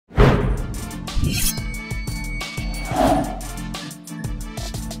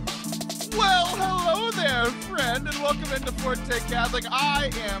there, friend, and welcome into Forte Catholic.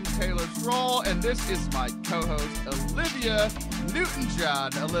 I am Taylor Stroll, and this is my co-host, Olivia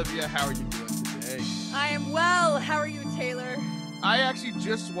Newton-John. Olivia, how are you doing today? I am well. How are you, Taylor? I actually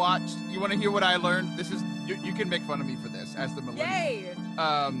just watched, you want to hear what I learned? This is, you can make fun of me for this, as the millennial. Yay!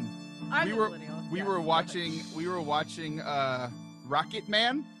 I'm the millennial. We were watching Rocket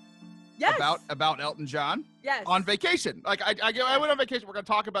Man. Yes. About Elton John. Yes. On vacation. Like I went on vacation. We're going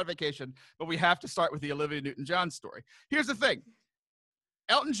to talk about vacation, but we have to start with the Olivia Newton-John story. Here's the thing.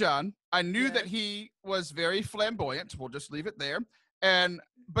 Elton John, I knew that he was very flamboyant. We'll just leave it there.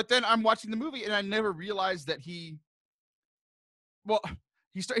 But then I'm watching the movie and I never realized that he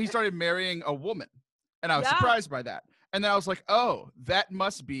started marrying a woman, and I was surprised by that. And then I was like, oh, that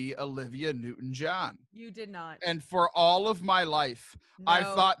must be Olivia Newton-John. You did not. And for all of my life, No.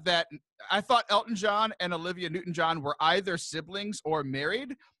 I thought Elton John and Olivia Newton-John were either siblings or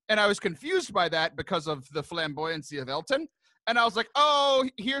married. And I was confused by that because of the flamboyancy of Elton. And I was like, oh,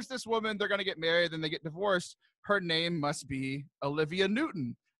 here's this woman. They're going to get married. Then they get divorced. Her name must be Olivia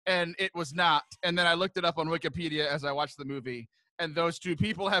Newton. And it was not. And then I looked it up on Wikipedia as I watched the movie. And those two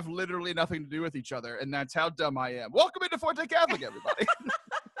people have literally nothing to do with each other. And that's how dumb I am. Welcome into Forte Catholic, everybody.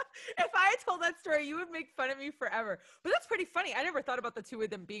 If I told that story, you would make fun of me forever. But that's pretty funny. I never thought about the two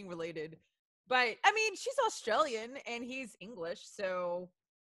of them being related. But, I mean, she's Australian and he's English, so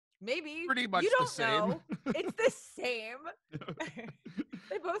maybe. Pretty much you don't the same. know. It's the same.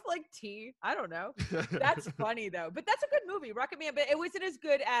 They both like tea. I don't know. That's funny, though. But that's a good movie, Rocket Man. But it wasn't as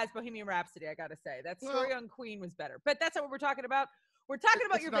good as Bohemian Rhapsody, I got to say. That story on Queen was better. But that's not what we're talking about. We're talking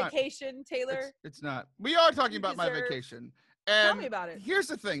about your vacation, Taylor. It's not. We are talking about my vacation. And tell me about it. Here's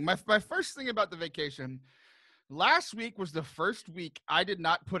the thing. My first thing about the vacation, last week was the first week I did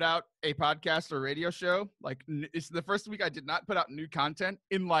not put out a podcast or radio show. Like, it's the first week I did not put out new content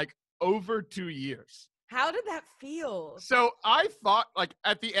in like over 2 years. How did that feel? So I thought, like,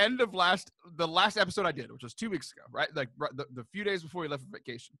 at the end of the last episode I did, which was 2 weeks ago, right? Like the few days before we left for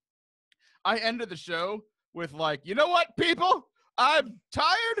vacation, I ended the show with like, you know what, people? I'm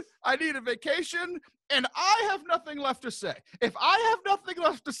tired. I need a vacation, and I have nothing left to say. If I have nothing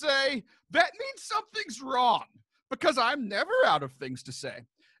left to say, that means something's wrong, because I'm never out of things to say.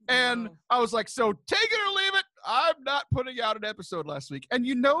 And I was like, so take it or leave it. I'm not putting out an episode last week. And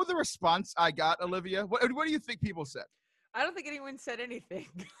you know the response I got, Olivia? What do you think people said? I don't think anyone said anything.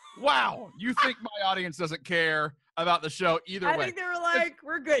 Wow. You think my audience doesn't care about the show either way? I think they were like,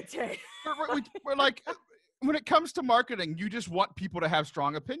 we're good, Tay. We're like, when it comes to marketing, you just want people to have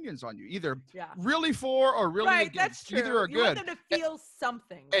strong opinions on you, either really for or really against. That's true. Either are good. You want them to feel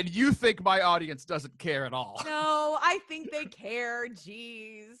something. And you think my audience doesn't care at all. No, I think they care.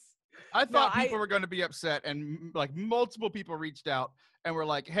 Jeez. I thought people were going to be upset, and like multiple people reached out and were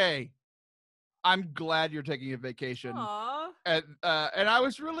like, hey, I'm glad you're taking a vacation. Aww. And I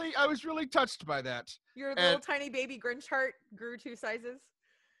was really touched by that. Your little tiny baby Grinch heart grew 2 sizes.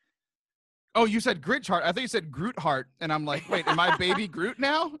 Oh, you said Grinch heart. I think you said Groot heart. And I'm like, wait, am I baby Groot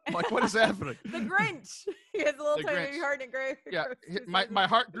now? I'm like, what is happening? The Grinch. He has a little tiny baby heart and gray. Yeah, my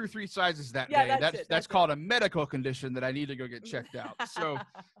heart grew 3 sizes that day. That's called a medical condition that I need to go get checked out. So,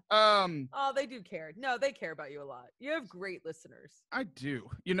 oh, they do care. No, they care about you a lot. You have great listeners. I do.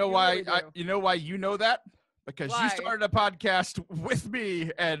 You know why? Really you know why you know that? Because you started a podcast with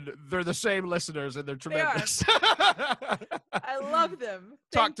me, and they're the same listeners, and they're tremendous. I love them.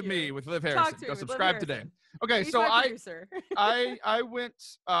 Talk to me with Liv Harrison. Go subscribe today. Okay, so I went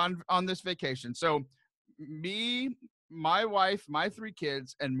on this vacation. So me, my wife, my 3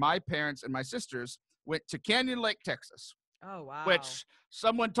 kids, and my parents and my sisters went to Canyon Lake, Texas. Oh, wow. Which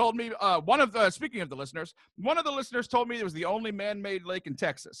someone told me, speaking of the listeners, one of the listeners told me it was the only man-made lake in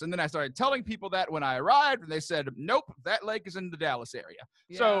Texas. And then I started telling people that when I arrived, and they said, nope, that lake is in the Dallas area.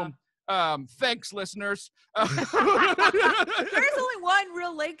 Yeah. So thanks, listeners. There's only one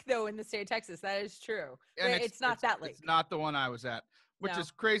real lake, though, in the state of Texas. That is true. And it's not that lake. It's not the one I was at, which is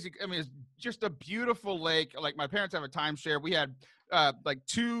crazy. I mean, it's just a beautiful lake. Like, my parents have a timeshare. We had like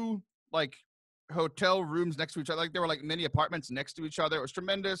 2 hotel rooms next to each other. Like, there were like mini apartments next to each other. It was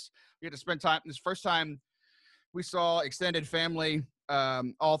tremendous. We had to spend time. This first time we saw extended family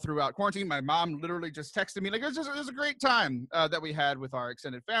all throughout quarantine. My mom literally just texted me like, it was a great time that we had with our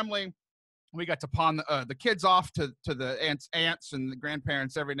extended family. We got to pawn the kids off to the aunts and the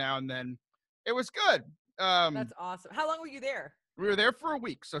grandparents every now and then. It was good. That's awesome. How long were you there? We were there for a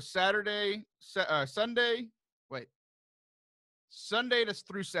week. So Sunday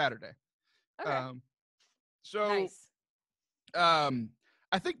through Saturday. Okay. So nice.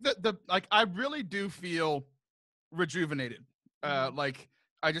 I think that I really do feel rejuvenated. Like,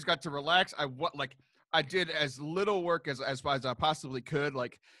 I just got to relax. I did as little work as I possibly could.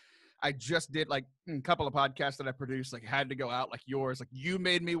 Like, I just did like a couple of podcasts that I produced, like had to go out, like yours. Like, you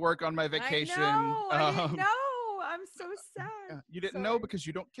made me work on my vacation. I didn't know. I'm so sad. You didn't know because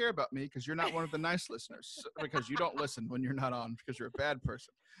you don't care about me, because you're not one of the nice listeners, because you don't listen when you're not on, because you're a bad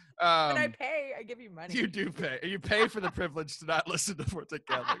person. But I pay. I give you money. You do pay. You pay for the privilege to not listen to Forte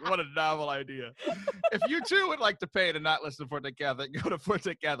Catholic. What a novel idea. If you too would like to pay to not listen to Forte Catholic, go to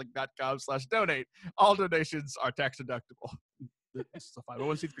fortecatholic.com/donate. All donations are tax deductible. This is a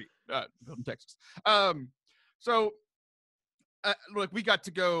 501c3, built in Texas. So look, we got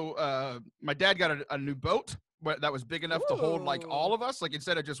to go. My dad got a new boat that was big enough to hold like all of us. Like,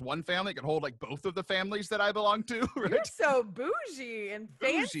 instead of just one family, it could hold like both of the families that I belong to. Right? You're so bougie and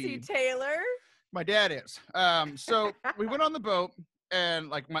fancy, Taylor. My dad is. So we went on the boat, and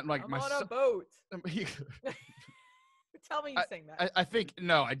like my I'm on a boat. Tell me you sang that. I think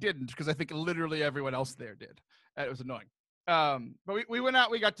no, I didn't, because I think literally everyone else there did. And it was annoying. But we went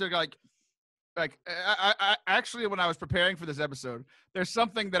out. We got to like I actually, when I was preparing for this episode, there's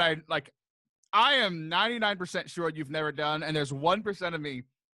something that I am 99% sure you've never done, and there's 1% of me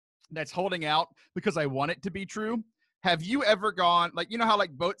that's holding out because I want it to be true. Have you ever gone, like, you know how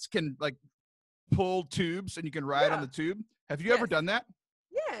like boats can like pull tubes and you can ride on the tube? Have you ever done that?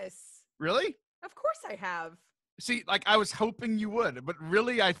 Yes. Really? Of course I have. See, like, I was hoping you would, but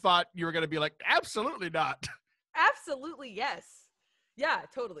really I thought you were going to be like, absolutely not. Absolutely, yes. Yeah,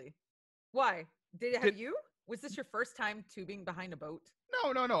 totally. Why? Have you? Was this your first time tubing behind a boat?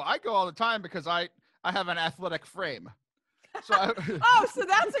 No. I go all the time because I have an athletic frame. So so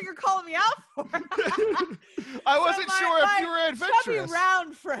that's what you're calling me out for. I wasn't sure if you were adventurous. Chubby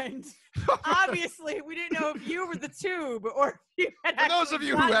round friend. Obviously, we didn't know if you were the tube or if you had. For those of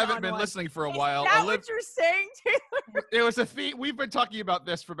you who haven't been listening for a while, is that what you're saying, Taylor? It was a feat. We've been talking about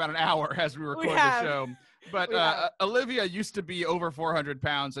this for about an hour as we record the show. But Olivia used to be over 400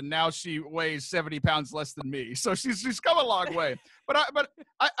 pounds, and now she weighs 70 pounds less than me. So she's come a long way. But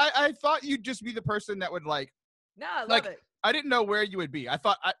I thought you'd just be the person that would like. No, I love it. I didn't know where you would be. I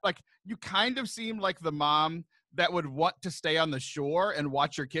thought you kind of seemed like the mom that would want to stay on the shore and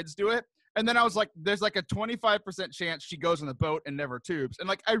watch your kids do it. And then I was like, there's like a 25% chance she goes on the boat and never tubes. And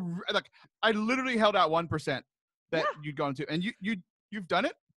like I literally held out 1% that you'd gone to, and you've done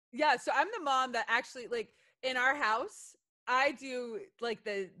it. Yeah, so I'm the mom that actually, like, in our house, I do like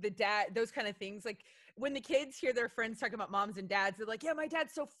the dad, those kind of things. Like, when the kids hear their friends talking about moms and dads, they're like, yeah, my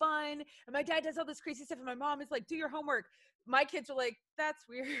dad's so fun, and my dad does all this crazy stuff, and my mom is like, do your homework. My kids are like, that's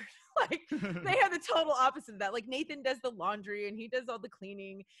weird. Like, they have the total opposite of that. Like, Nathan does the laundry, and he does all the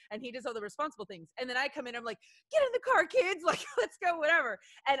cleaning, and he does all the responsible things. And then I come in, I'm like, get in the car, kids. Like, let's go, whatever.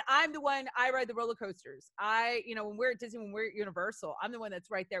 And I'm the one, I ride the roller coasters. When we're at Disney, when we're at Universal, I'm the one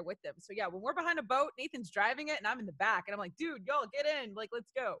that's right there with them. So yeah, when we're behind a boat, Nathan's driving it, and I'm in the back, and I'm like, dude, y'all get in. Like,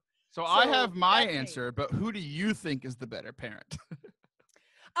 let's go. So I have my answer, but who do you think is the better parent?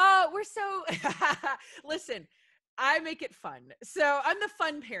 We're so listen, I make it fun. So I'm the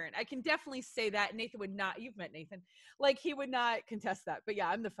fun parent. I can definitely say that. Nathan would not, you've met Nathan, like, he would not contest that. But yeah,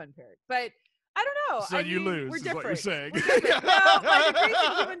 I'm the fun parent. But I don't know. So you lose, we're is different. what you're saying. We're different. No, my degrees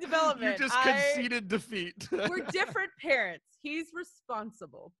in human development. You just conceded defeat. We're different parents. He's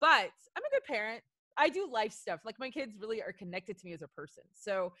responsible, but I'm a good parent. I do life stuff. Like, my kids really are connected to me as a person.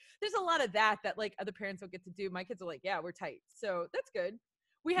 So there's a lot of that like other parents don't get to do. My kids are like, yeah, we're tight. So that's good.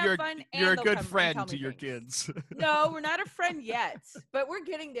 We have fun. And you're a good friend to your kids. No, we're not a friend yet, but we're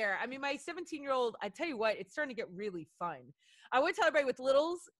getting there. I mean, my 17-year-old, I tell you what, it's starting to get really fun. I would tell everybody with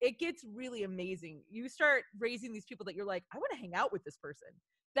littles, it gets really amazing. You start raising these people that you're like, I want to hang out with this person.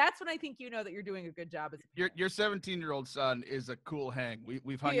 That's when I think you know that you're doing a good job. Your 17-year-old son is a cool hang.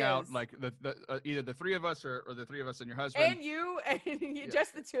 We've hung out like either the three of us or the three of us and your husband and you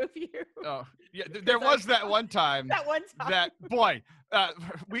just the two of you. Oh yeah, there was that one time. That boy,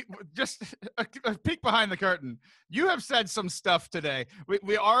 we just a peek behind the curtain. You have said some stuff today.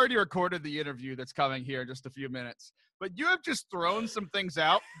 We already recorded the interview that's coming here in just a few minutes, but you have just thrown some things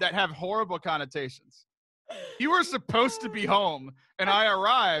out that have horrible connotations. You were supposed to be home, and I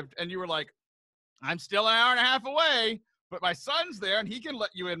arrived, and you were like, I'm still an hour and a half away, but my son's there, and he can let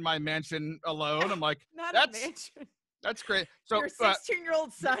you in my mansion alone. I'm like, that's a mansion. That's great. So your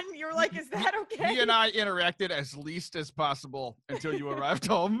 16-year-old son, you were like, is that okay? He and I interacted as least as possible until you arrived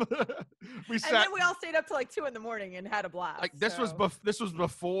home. And then we all stayed up till like 2 a.m. and had a blast. Like, this was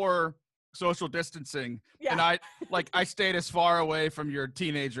before social distancing, and I stayed as far away from your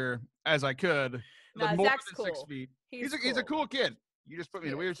teenager as I could. No, more Zach's than cool. 6 feet. He's cool. a cool kid. You just put me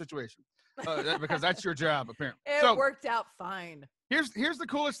in a weird situation because that's your job, apparently. It worked out fine. Here's the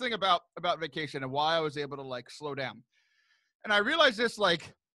coolest thing about vacation and why I was able to like slow down. And I realized this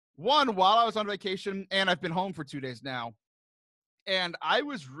like one while I was on vacation, and I've been home for 2 days now, and I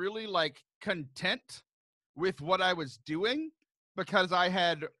was really like content with what I was doing because I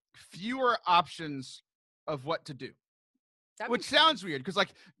had fewer options of what to do. Which sounds weird because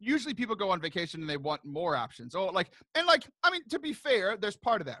like usually people go on vacation and they want more options. Oh, like, and like, I mean, to be fair, there's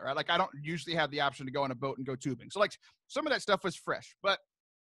part of that, right? Like I don't usually have the option to go on a boat and go tubing. So like some of that stuff was fresh, but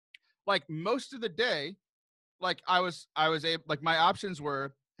like most of the day, like I was able, like my options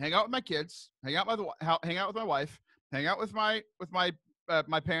were hang out with my kids, hang out with my wife, hang out with my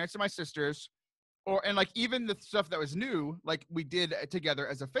my parents and my sisters, and like even the stuff that was new, like we did together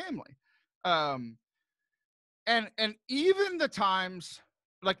as a family. And even the times,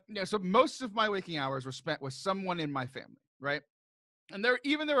 like, you know, so most of my waking hours were spent with someone in my family, right? And there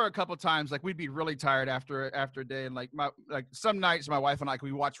were a couple times like we'd be really tired after a day, and like some nights my wife and I,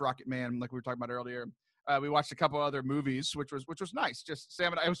 we watched Rocket Man, like we were talking about earlier. We watched a couple other movies, which was nice. Just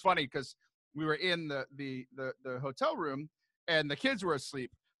Sam and I. It was funny because we were in the hotel room and the kids were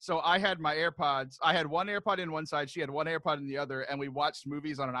asleep. So I had my AirPods. I had one AirPod in one side. She had one AirPod in the other, and we watched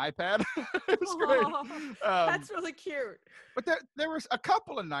movies on an iPad. It was great. That's really cute. But there was a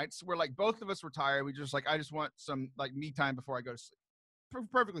couple of nights where like both of us were tired. We just like, I just want some like me time before I go to sleep.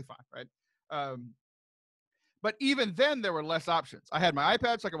 Perfectly fine, right? But even then, there were less options. I had my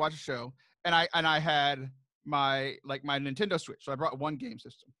iPad so I could watch a show, and I had my Nintendo Switch. So I brought one game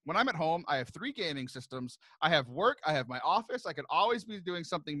system. When I'm at home, I have 3 gaming systems. I have work. I have my office. I could always be doing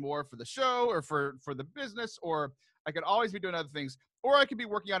something more for the show or for the business, or I could always be doing other things, or I could be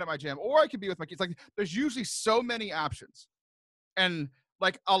working out at my gym, or I could be with my kids. Like there's usually so many options. And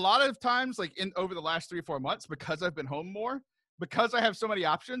like a lot of times, like over the last 3 or 4 months, because I've been home more, because I have so many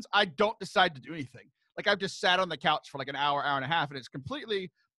options, I don't decide to do anything. Like I've just sat on the couch for like an hour and a half, and it's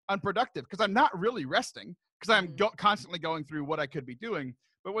completely unproductive because I'm not really resting because I'm constantly going through what I could be doing.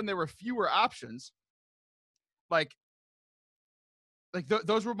 But when there were fewer options,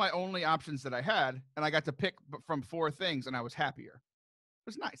 those were my only options that I had, and I got to pick from 4 things, and I was happier. It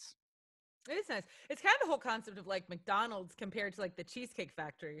was nice. It is nice. It's kind of the whole concept of like McDonald's compared to like the Cheesecake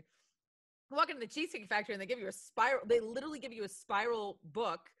Factory. You walk into the Cheesecake Factory and they give you a spiral. They literally give you a spiral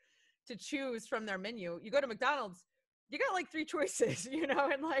book to choose from their menu. You go to McDonald's, you got like 3 choices, you know,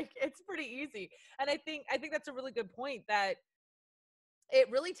 and like it's pretty easy. And I think that's a really good point, that it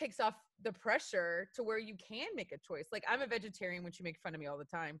really takes off the pressure to where you can make a choice. Like I'm a vegetarian, which you make fun of me all the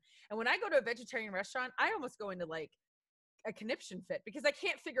time. And when I go to a vegetarian restaurant, I almost go into like a conniption fit because I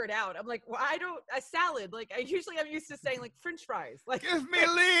can't figure it out. I'm like, well, a salad. Like I'm used to saying like French fries. Like give me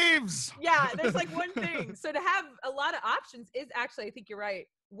leaves. Yeah, there's like one thing. So to have a lot of options is actually, I think you're right,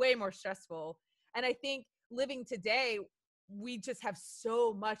 way more stressful. And I think living today, we just have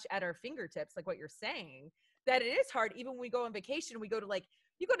so much at our fingertips, like what you're saying, that it is hard. Even when we go on vacation, we go to like,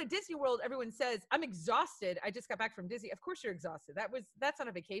 you go to Disney World, everyone says, I'm exhausted. I just got back from Disney. Of course you're exhausted. That's not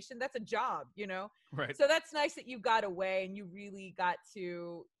a vacation. That's a job, you know? Right. So that's nice that you got away and you really got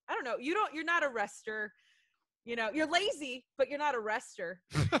to, I don't know, you're not a rester. You know, you're lazy, but you're not a rester.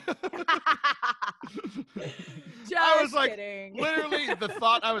 I was like, kidding. literally, the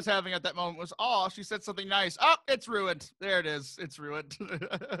thought I was having at that moment was, oh, she said something nice. Oh, it's ruined. There it is. It's ruined.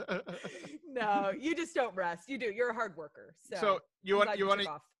 No, you just don't rest. You do. You're a hard worker. So you want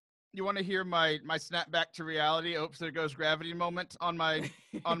to hear my snap back to reality? Oops, there goes gravity moment on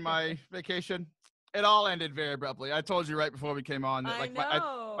my vacation. It all ended very abruptly. I told you right before we came on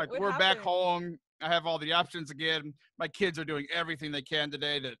that we're back home. I have all the options again. My kids are doing everything they can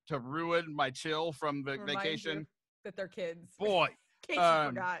today to ruin my chill from the vacation. That they're kids. Boy. In case you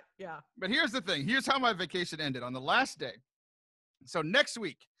forgot. Yeah. But here's the thing. Here's how my vacation ended on the last day. So next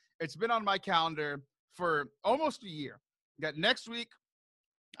week, it's been on my calendar for almost a year. That next week,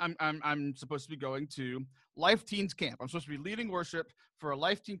 I'm supposed to be going to Life Teens Camp. I'm supposed to be leading worship for a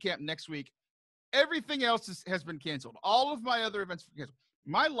Life Teen Camp next week. Everything else has been canceled. All of my other events were canceled.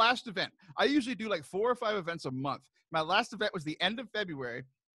 My last event, I usually do like 4 or 5 events a month. My last event was the end of February.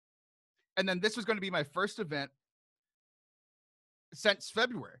 And then this was going to be my first event since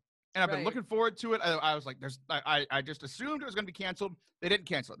February. And I've been looking forward to it. I was like, I just assumed it was going to be canceled. They didn't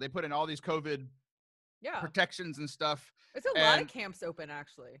cancel it. They put in all these COVID protections and stuff. It's a lot of camps open,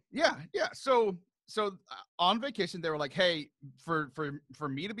 actually. Yeah. So on vacation, they were like, hey, for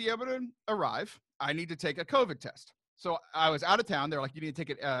me to be able to arrive, I need to take a COVID test. So I was out of town. They're like, you need to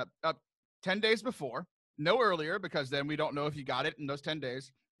take it up 10 days before, no earlier, because then we don't know if you got it in those 10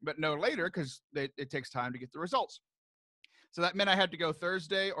 days, but no later because it takes time to get the results. So that meant I had to go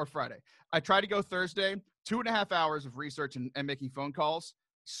Thursday or Friday. I tried to go Thursday, 2.5 hours of research and making phone calls.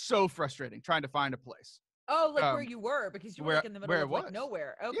 So frustrating trying to find a place. Oh, like where you were, because you were like in the middle of like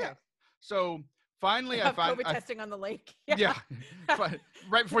nowhere. Okay. Yeah. So finally I find COVID testing on the lake. Yeah.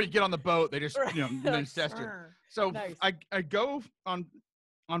 Right before you get on the boat, they just, they just test you. So nice. I go on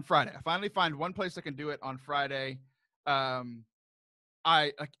Friday. I finally find one place that can do it on Friday. It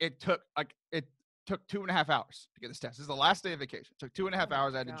took 2.5 hours to get this test. This is the last day of vacation. It took 2.5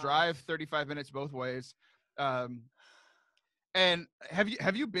 hours. I had to drive 35 minutes both ways. And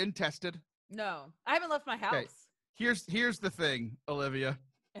have you been tested? No, I haven't left my house. Okay. Here's the thing, Olivia.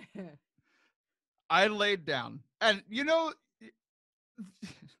 I laid down, and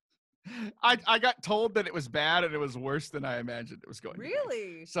I got told that it was bad, and it was worse than I imagined it was going to be.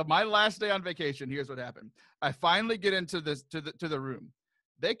 Really? So my last day on vacation, here's what happened. I finally get into to the room.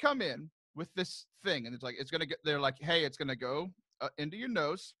 They come in with this thing, and they're like, hey, it's gonna go into your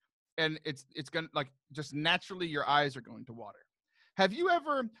nose, and it's gonna just naturally your eyes are going to water. Have you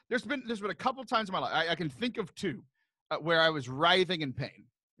ever? There's been a couple times in my life. I can think of two where I was writhing in pain.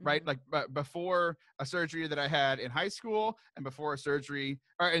 Right, like before a surgery that I had in high school, and before a surgery,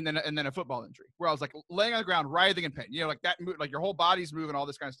 and then a football injury, where I was like laying on the ground, writhing in pain. Like that, like your whole body's moving, all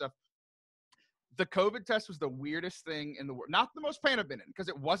this kind of stuff. The COVID test was the weirdest thing in the world. Not the most pain I've been in, because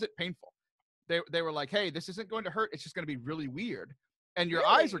it wasn't painful. They were like, hey, this isn't going to hurt. It's just going to be really weird, and your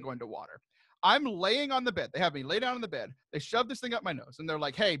eyes are going to water. I'm laying on the bed. They have me lay down on the bed. They shove this thing up my nose, and they're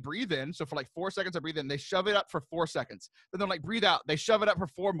like, hey, breathe in. So for like 4 seconds, I breathe in. They shove it up for 4 seconds. Then they're like, breathe out. They shove it up for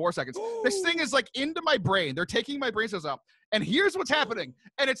 4 more seconds. This thing is like into my brain. They're taking my brain cells out. And here's what's happening.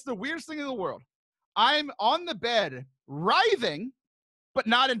 And it's the weirdest thing in the world. I'm on the bed writhing, but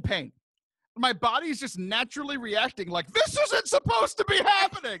not in pain. My body's just naturally reacting like, this isn't supposed to be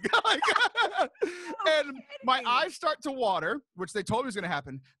happening. And my eyes start to water, which they told me was going to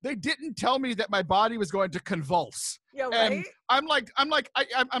happen. They didn't tell me that my body was going to convulse. Yeah, right? And I'm like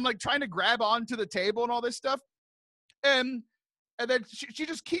trying to grab onto the table and all this stuff. And then she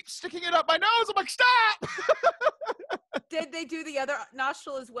just keeps sticking it up my nose. I'm like, stop. Did they do the other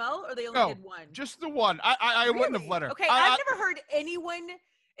nostril as well, or they only did one? Just the one. I really? Wouldn't have let her. Okay, I've never heard anyone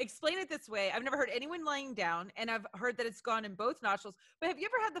explain it this way. I've never heard anyone lying down, and I've heard that it's gone in both nostrils. But have you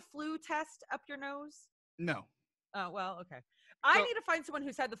ever had the flu test up your nose? No. Oh, well, okay. I need to find someone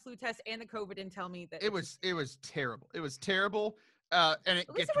who's had the flu test and the COVID and tell me that it was terrible. It was terrible. And at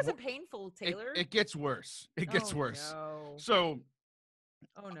least it wasn't painful, Taylor. It gets worse. It gets worse. No. So,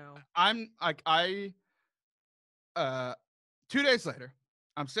 no. I'm like 2 days later,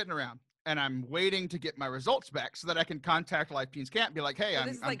 I'm sitting around and I'm waiting to get my results back so that I can contact Life Teens Camp and be like, hey,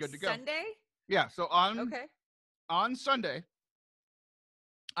 I'm good to go. Sunday? Yeah. So on Sunday,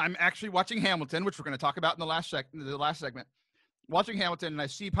 I'm actually watching Hamilton, which we're going to talk about in the last segment. Watching Hamilton, and I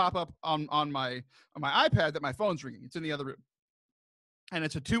see pop up on my iPad that my phone's ringing. It's in the other room, and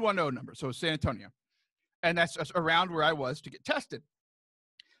it's a 210 number, so it's San Antonio, and that's around where I was to get tested.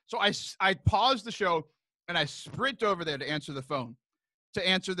 So I paused the show and I sprint over there to answer the phone, to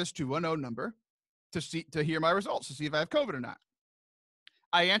answer this 210 number, to hear my results, to see if I have COVID or not.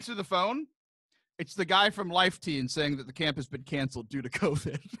 I answer the phone. It's the guy from Life Teen saying that the camp has been canceled due to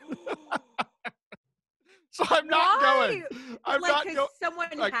COVID. So I'm not going. I'm not going. Someone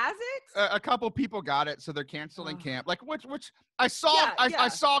has it? A couple people got it, so they're canceling camp. Like which I saw I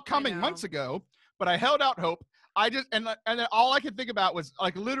saw coming months ago, but I held out hope. I just and then all I could think about was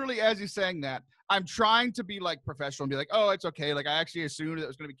like literally as he's saying that, I'm trying to be like professional and be like, oh, it's okay. Like I actually assumed it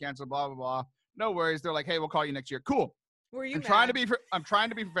was going to be canceled. Blah blah blah. No worries. They're like, hey, we'll call you next year. Cool. Were you? I'm trying to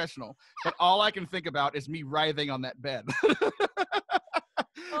be professional, but all I can think about is me writhing on that bed.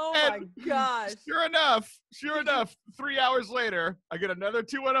 Oh my gosh. Sure enough, 3 hours later, I get another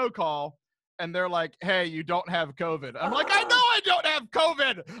 210 call, and they're like, hey, you don't have COVID. I'm like, I know I don't have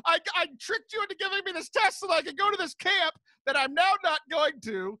COVID. I tricked you into giving me this test so that I could go to this camp that I'm now not going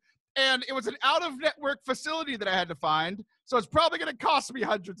to. And it was an out-of-network facility that I had to find, so it's probably going to cost me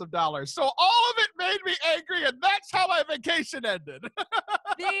hundreds of dollars. So all of it made me angry, and that's how my vacation ended.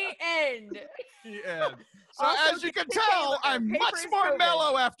 The end. The end. So also, as you can tell, I'm much more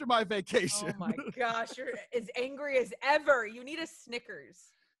mellow after my vacation. Oh my gosh, you're as angry as ever. You need a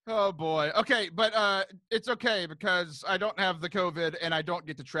Snickers. Oh boy. Okay, but it's okay because I don't have the COVID and I don't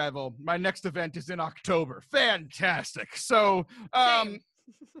get to travel. My next event is in October. Fantastic. So,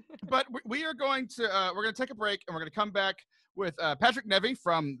 but we are going to we're going to take a break and we're going to come back with Patrick Neve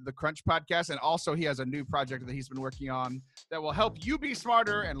from the Crunch podcast, and also he has a new project that he's been working on that will help you be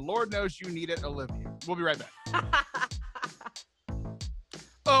smarter, and Lord knows you need it, Olivia. We'll be right back.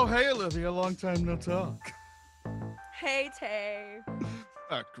 Oh, hey, Olivia. Long time no talk. Hey, Tay.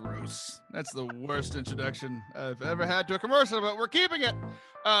 Ah, gross. That's the worst introduction I've ever had to a commercial, but we're keeping it.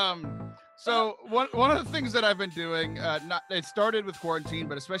 So one of the things that I've been doing, it started with quarantine,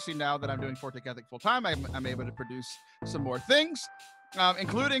 but especially now that I'm doing Forte Catholic full time, I'm able to produce some more things,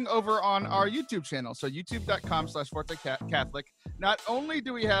 including over on our YouTube channel. So youtube.com/Forte Catholic. Not only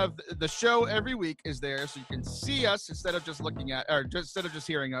do we have the show every week is there, so you can see us instead of just looking at, or just instead of just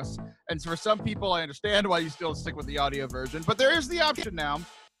hearing us. And for some people, I understand why you still stick with the audio version, but there is the option now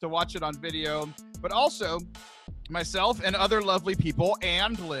to watch it on video. But also, myself and other lovely people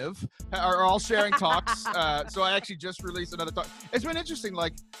and Liv are all sharing talks. So I actually just released another talk. It's been interesting,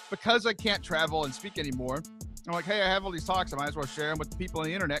 like, because I can't travel and speak anymore, I'm like, hey, I have all these talks. I might as well share them with the people on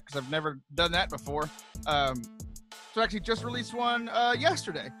the internet because I've never done that before. So I actually just released one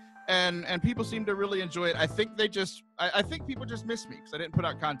yesterday, and people seem to really enjoy it. I think I think people just miss me because I didn't put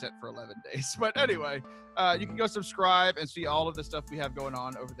out content for 11 days. But anyway, you can go subscribe and see all of the stuff we have going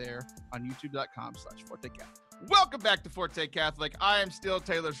on over there on youtube.com/Forte Catholic. Welcome back to Forte Catholic. I am still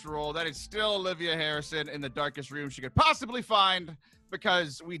Taylor Schroll. That is still Olivia Harrison in the darkest room she could possibly find,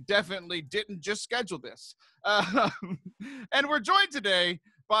 because we definitely didn't just schedule this. And we're joined today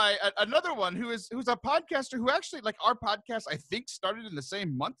by another one who's a podcaster who actually, like, our podcast, I think, started in the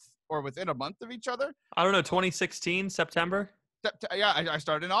same month or within a month of each other. I don't know, 2016, September? Yeah, I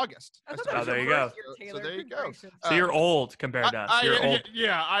started in August. Oh, there you go. So there you go. So you're old compared to us. You're old.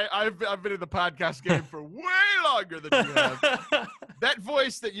 Yeah, I've been in the podcast game for way longer than you have. That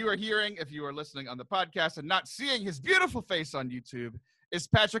voice that you are hearing, if you are listening on the podcast and not seeing his beautiful face on YouTube, is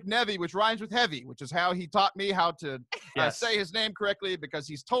Patrick Neve, which rhymes with heavy, which is how he taught me how to say his name correctly, because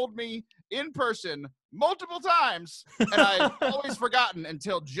he's told me in person multiple times, and I've always forgotten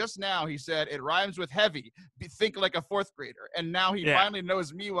until just now. He said it rhymes with heavy. Think like a fourth grader. And now he finally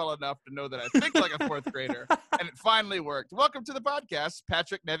knows me well enough to know that I think like a fourth grader, and it finally worked. Welcome to the podcast,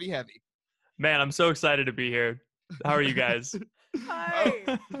 Patrick Neve Heavy. Man, I'm so excited to be here. How are you guys? Hi.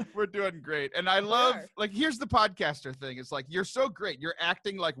 Oh, we're doing great. And I love, like, here's the podcaster thing. It's like, you're so great. You're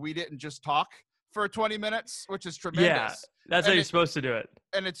acting like we didn't just talk for 20 minutes, which is tremendous. Yeah, that's how you're supposed to do it.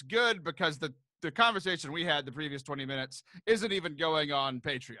 And it's good because the conversation we had the previous 20 minutes isn't even going on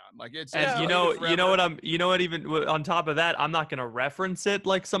Patreon. Like, it's and you know what, even on top of that, I'm not going to reference it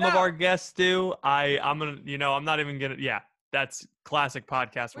like some of our guests do. I'm going to, I'm not even going to, that's classic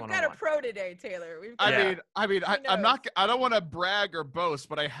podcast 101. We've got a pro today, Taylor. I don't want to brag or boast,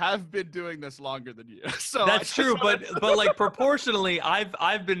 but I have been doing this longer than you. So that's true, but like proportionally,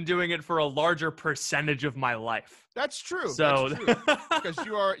 I've been doing it for a larger percentage of my life. That's true. So that's true. Because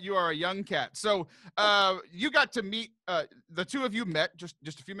you are a young cat. So you got to meet the two of you met just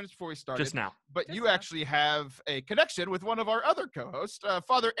a few minutes before we started. Just now. But you actually have a connection with one of our other co-hosts,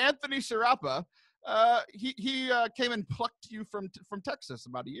 Father Anthony Sciarappa. He came and plucked you from Texas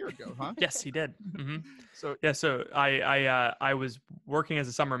about a year ago, huh? Yes, he did. Mm-hmm. So I was working as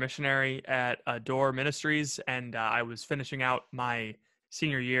a summer missionary at Door Ministries, and I was finishing out my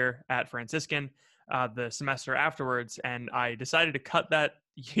senior year at Franciscan the semester afterwards, and I decided to cut that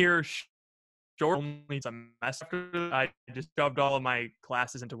year short. Only semester. I just shoved all of my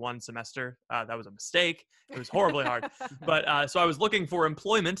classes into one semester. That was a mistake. It was horribly hard. But so I was looking for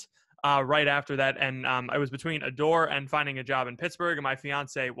employment right after that, and I was between Adore and finding a job in Pittsburgh. And my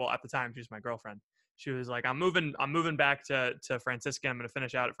fiance, well, at the time, she was my girlfriend. She was like, "I'm moving back to Franciscan. I'm going to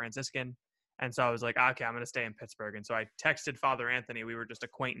finish out at Franciscan." And so I was like, "Okay, I'm going to stay in Pittsburgh." And so I texted Father Anthony. We were just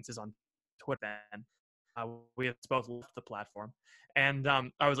acquaintances on Twitter then. We had both left the platform, and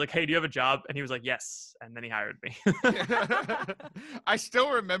I was like, "Hey, do you have a job?" And he was like, "Yes," and then he hired me. I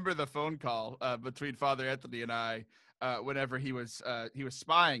still remember the phone call between Father Anthony and I. Whenever he was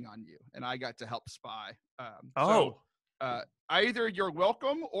spying on you, and I got to help spy. So either you're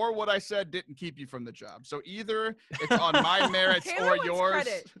welcome, or what I said didn't keep you from the job. So either it's on my merits or yours,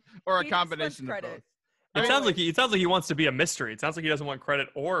 or a combination of both. It sounds like he wants to be a mystery. It sounds like he doesn't want credit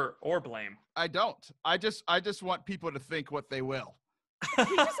or blame. I don't. I just want people to think what they will. He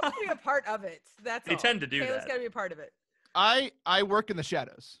just wants to be a part of it. That's they all. tend to do Taylor's that. got to be a part of it. I work in the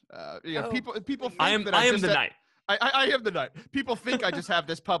shadows. People think I am the night. I am the night. People think I just have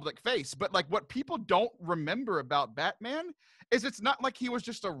this public face, but like what people don't remember about Batman is it's not like he was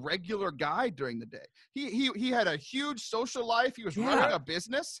just a regular guy during the day. He had a huge social life. He was running a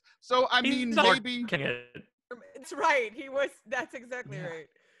business. So I mean, maybe it's right. He was. That's exactly right.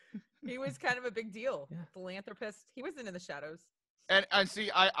 He was kind of a big deal. Philanthropist. He wasn't in the shadows. And see,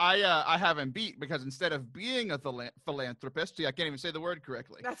 I have him beat because instead of being a philanthropist, see, I can't even say the word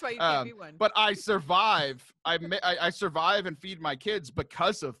correctly. That's why you can't be one. But I survive. I survive and feed my kids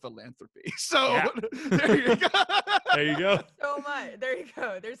because of philanthropy. So Yeah. there you go. There you go. So much. There you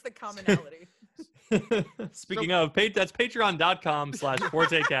go. There's the commonality. Speaking of, that's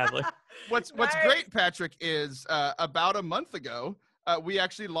patreon.com/Forte Catholic. What's great, Patrick, is about a month ago, we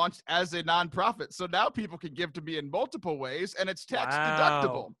actually launched as a nonprofit. So now people can give to me in multiple ways, and it's tax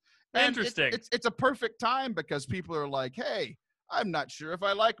deductible. And Interesting. It's a perfect time because people are like, hey, I'm not sure if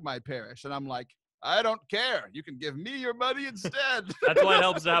I like my parish. And I'm like, I don't care. You can give me your money instead. That's why it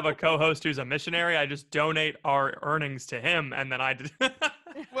helps to have a co-host who's a missionary. I just donate our earnings to him, and then I did.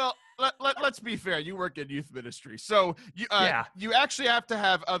 Well, let's be fair. You work in youth ministry, so you actually have to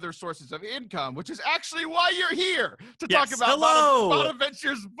have other sources of income, which is actually why you're here to talk about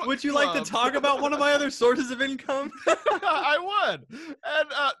Bonaventures Book Would you like to talk about one of my other sources of income? I would. And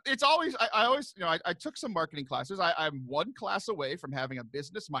it's always I always, I took some marketing classes. I'm one class away from having a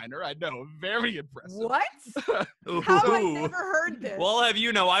business minor. I know, very impressive. What? How have I never heard this? Well, I'll have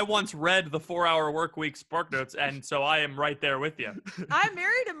you know, I once read the 4-Hour Workweek Spark Notes, and so I am right there with you. I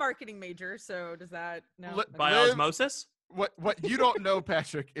married a marketing major, so does that no? By osmosis? What you don't know,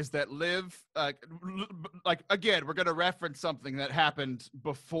 Patrick, is that Liv, again, we're going to reference something that happened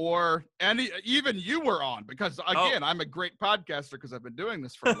before even you were on, because again, I'm a great podcaster because I've been doing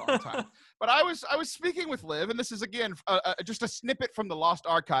this for a long time. But I was speaking with Liv, and this is again just a snippet from the lost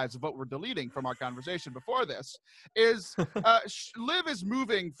archives of what we're deleting from our conversation before this. Is Liv is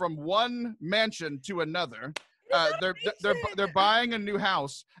moving from one mansion to another. They're buying a new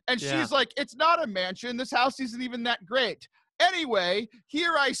house, and she's like, it's not a mansion, this house isn't even that great. Anyway,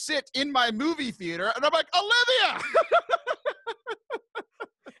 here I sit in my movie theater, and I'm like, Olivia.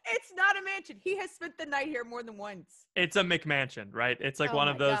 It's not a mansion. He has spent the night here more than once. It's a McMansion, right? It's like one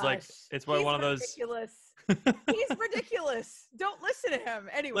of those it's one of those ridiculous. He's ridiculous. Don't listen to him.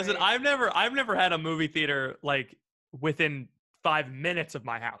 Anyway, listen, I've never had a movie theater like within 5 minutes of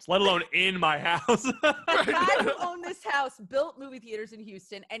my house, let alone in my house. The guy who owned this house built movie theaters in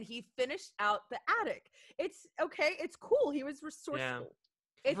Houston, and he finished out the attic. It's okay. It's cool. He was resourceful.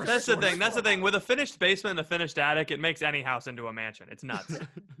 Yeah. That's the thing. That's the thing. With a finished basement and a finished attic, it makes any house into a mansion. It's nuts.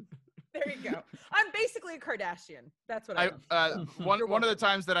 There you go. I'm basically a Kardashian. That's what I am. One of the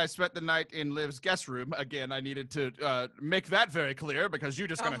times that I spent the night in Liv's guest room, again, I needed to make that very clear because you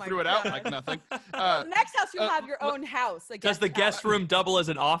just kind of threw it out like nothing. Next house, you'll have your own house. Does the guest room double as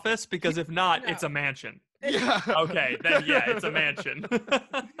an office? Because if not, it's a mansion. Yeah. Okay, then yeah, it's a mansion.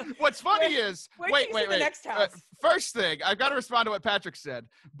 What's funny is wait. The next house. First thing, I've got to respond to what Patrick said,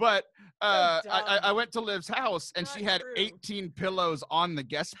 but I went to Liv's house and she had 18 pillows on the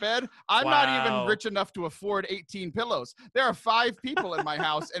guest bed. I'm not even rich enough to afford 18 pillows. There are 5 people in my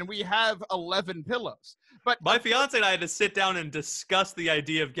house and we have 11 pillows. But my fiance and I had to sit down and discuss the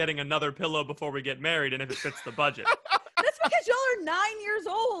idea of getting another pillow before we get married and if it fits the budget. That's because y'all are 9 years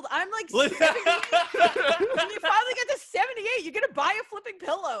old. I'm like 78. When you finally get to 78, you're gonna buy a flipping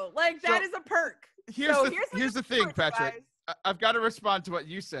pillow. Like that is a perk. Here's the thing, Patrick. I've got to respond to what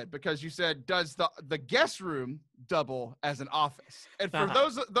you said because you said, does the guest room double as an office? And for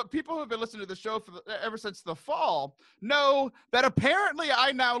the people who have been listening to the show ever since the fall know that apparently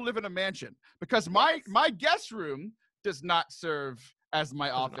I now live in a mansion because my guest room does not serve as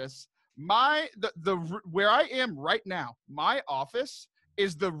my office. Where I am right now, my office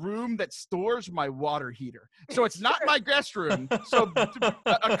is the room that stores my water heater. So it's not my guest room. So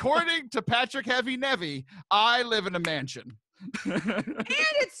according to Patrick Heavy Neve, I live in a mansion. And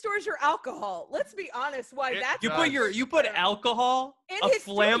it stores your alcohol. Let's be honest. You put alcohol, a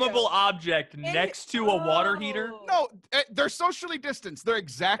flammable object next to a water heater? No, they're socially distanced. They're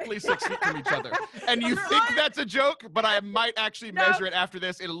exactly 6 feet from each other. And you think that's a joke, but I might actually measure it after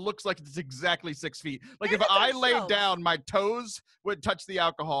this. It looks like it's exactly 6 feet. Like if I laid down, my toes would touch the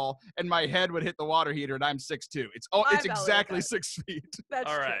alcohol and my head would hit the water heter and I'm 6'2". It's exactly 6 feet. That's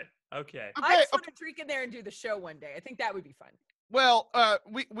all true. right. Okay. I just want to drink in there and do the show one day. I think that would be fun. Well,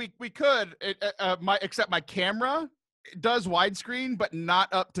 we could, except my camera does widescreen, but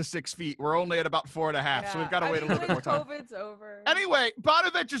not up to 6 feet. We're only at about 4.5, so we've got to wait a little bit more time. COVID's over. Anyway,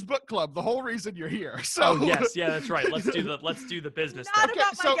 Bonaventures Book Club, the whole reason you're here. So yes, that's right. Let's do the business. Not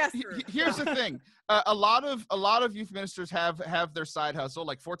about my guest room. Here's the thing: a lot of youth ministers have their side hustle.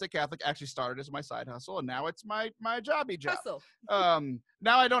 Like Forte Catholic actually started as my side hustle, and now it's my jobby job. Hustle.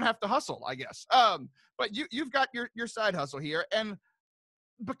 Now I don't have to hustle, I guess. But you've got your side hustle here, and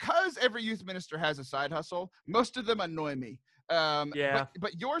because every youth minister has a side hustle, most of them annoy me. Yeah.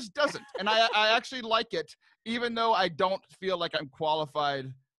 But yours doesn't, and I actually like it, even though I don't feel like I'm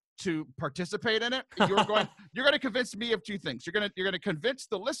qualified to participate in it. You're going to convince me of two things. You're going to convince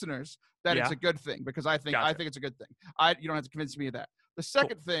the listeners that it's Yeah. a good thing, because I think Gotcha. it's a good thing. You don't have to convince me of that. The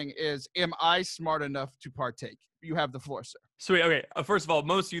second thing is, am I smart enough to partake? You have the floor, sir. Sweet. Okay. First of all,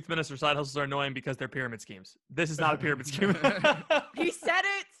 most youth minister side hustles are annoying because they're pyramid schemes. This is not a pyramid scheme. He said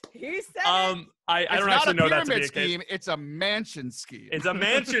it. He said it. I It's don't not actually a know that to be pyramid a scheme. case. It's a mansion scheme. It's a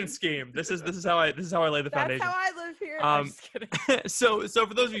mansion scheme. This is how I lay the That's foundation. how I live here. I'm just kidding. So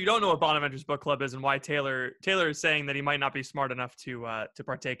for those of you who don't know what Bonaventure's Book Club is and why Taylor is saying that he might not be smart enough to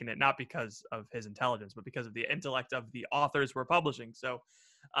partake in it, not because of his intelligence, but because of the intellect of the authors we're publishing. So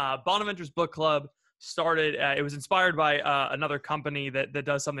Bonaventure's Book Club started. It was inspired by another company that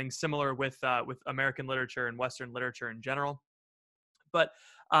does something similar with American literature and Western literature in general. But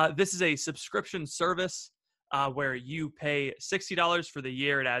this is a subscription service where you pay $60 for the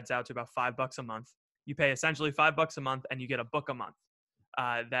year. It adds out to about $5 a month. You pay essentially $5 a month, and you get a book a month.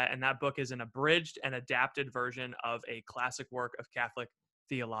 That book is an abridged and adapted version of a classic work of Catholic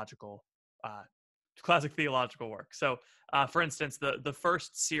theological work. So, for instance, the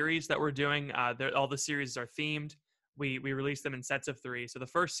first series that we're doing, all the series are themed. We release them in sets of 3. So the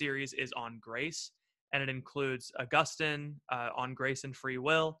first series is on grace, and it includes Augustine on grace and free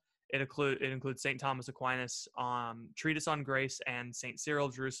will. It includes St. Thomas Aquinas' treatise on grace and St. Cyril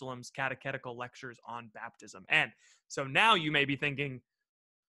of Jerusalem's catechetical lectures on baptism. And so now you may be thinking,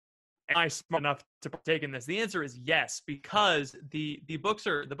 am I smart enough to partake in this? The answer is yes, because the books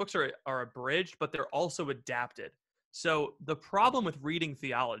are abridged, but they're also adapted. So the problem with reading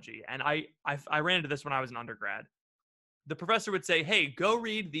theology, and I ran into this when I was an undergrad, the professor would say, hey, go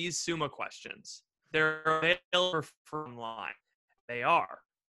read these Summa questions. They're available for online. They are.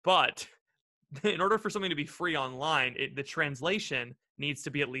 But in order for something to be free online, the translation needs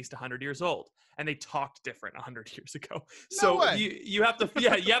to be at least 100 years old. And they talked different 100 years ago. So you have to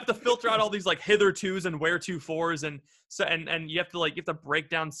filter out all these like hithertos and wheretofores, and you have to break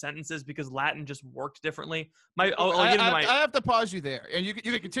down sentences because Latin just worked differently. I have to pause you there, and you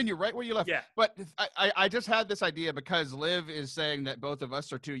can continue right where you left. Yeah. But I just had this idea because Liv is saying that both of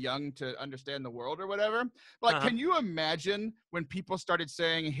us are too young to understand the world or whatever. Like, can you imagine when people started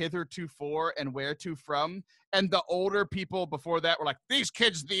saying hithertofore and whereto from, and the older people before that were like, these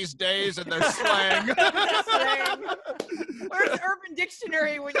kids these days and their slang. Where's Urban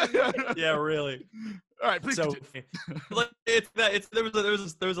Dictionary when you need it? Yeah, really. All right, please. So,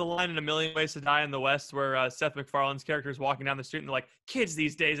 there was a line in A Million Ways to Die in the West where Seth MacFarlane's character is walking down the street and they're like, kids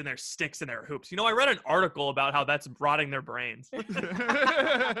these days and their sticks and their hoops. You know, I read an article about how that's rotting their brains.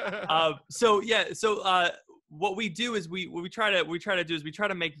 What we do is we try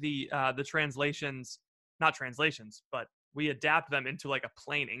to make the translations, not translations, but we adapt them into like a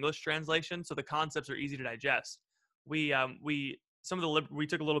plain English translation, so the concepts are easy to digest. We took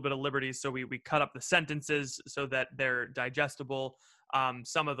a little bit of liberties, so we cut up the sentences so that they're digestible.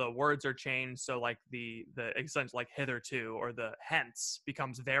 Some of the words are changed, so like the extent like hitherto or the hence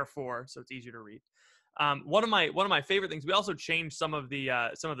becomes therefore, so it's easier to read. One of my favorite things, we also changed some of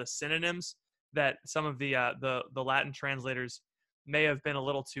the synonyms that some of the Latin translators may have been a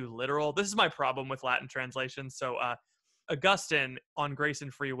little too literal. This is my problem with Latin translations. So Augustine on grace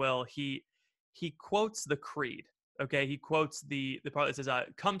and free will, he quotes the creed. Okay, he quotes the part that says,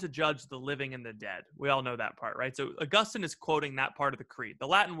 come to judge the living and the dead. We all know that part, right? So Augustine is quoting that part of the creed. The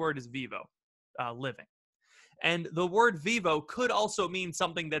Latin word is vivo, living. And the word vivo could also mean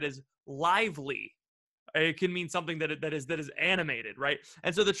something that is lively. It can mean something that is animated, right?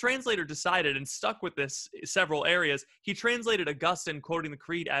 And so the translator decided and stuck with this several areas. He translated Augustine quoting the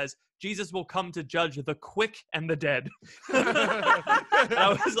creed as, Jesus will come to judge the quick and the dead.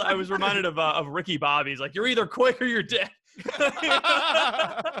 I was reminded of Ricky Bobby. He's like, you're either quick or you're dead.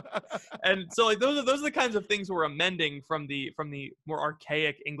 And so like those are the kinds of things we're amending from the more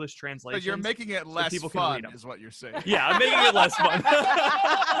archaic English translations. So you're making it less fun, is what you're saying. Yeah, I'm making it less fun,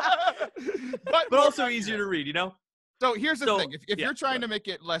 but also easier to read. You know. So here's the thing: if you're trying to make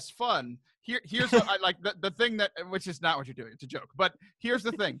it less fun, here's what I like. The thing that, which is not what you're doing. It's a joke. But here's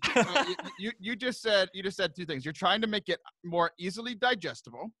the thing: you just said two things. You're trying to make it more easily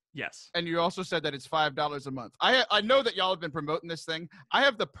digestible. Yes. And you also said that it's $5 a month. I know that y'all have been promoting this thing. I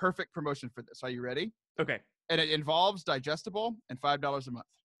have the perfect promotion for this. Are you ready? Okay. And it involves digestible and $5 a month.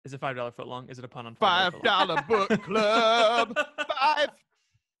 Is it $5 foot long? Is it a pun on $5 book club?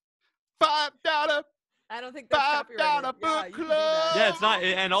 $5 $5. I don't think that's Pop down copyrighted. a book you can do club. that. Yeah, it's not,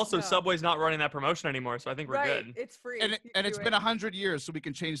 and also No. Subway's not running that promotion anymore, so I think we're Right, good. it's free. And You can and it's do been it. 100 years, so we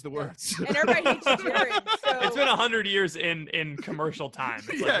can change the Yeah. words. And everybody hates Jared, so It's been 100 years in commercial time.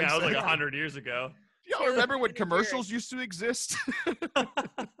 It's Yeah, like, that was like exactly. 100 years ago. Y'all Taylor remember when Swift and commercials used to exist?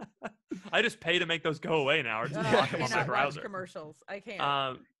 I just pay to make those go away now, or just Yeah, block I them on my cannot watch browser. commercials. I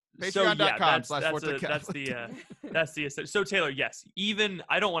can't. So yeah, Patreon.com/Forte that's the so Taylor, yes. Even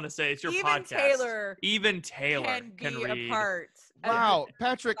I don't want to say it's your Even podcast. Taylor Even Taylor can be read. a part. Wow,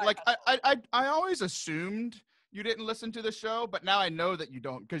 Patrick, like I always assumed you didn't listen to the show, but now I know that you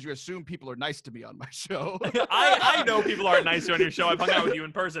don't because you assume people are nice to me on my show. I know people aren't nice on your show. I've hung out with you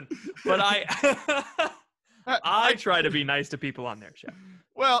in person, but I try to be nice to people on their show.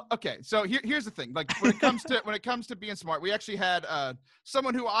 Well, okay. So here's the thing. Like when it comes to being smart, we actually had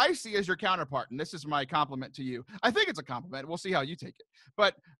someone who I see as your counterpart, and this is my compliment to you. I think it's a compliment. We'll see how you take it.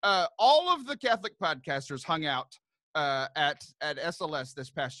 But all of the Catholic podcasters hung out at SLS this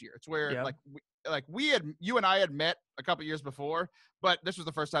past year. It's where you and I had met a couple years before, but this was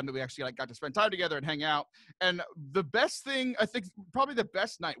the first time that we actually like got to spend time together and hang out. And the best thing, I think, probably the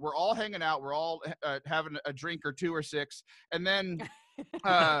best night, we're all hanging out, we're all having a drink or 2 or 6, and then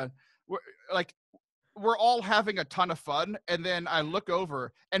we're all having a ton of fun. And then I look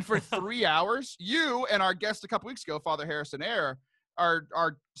over, and for 3 hours, you and our guest a couple weeks ago, Father Harrison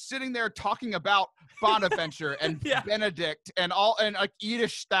are sitting there talking about Bonaventure and Benedict and like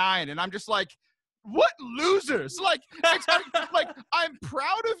Edith Stein, and I'm just like, what losers! Like I'm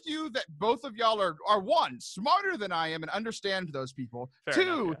proud of you that both of y'all are one, smarter than I am and understand those people. Fair 2,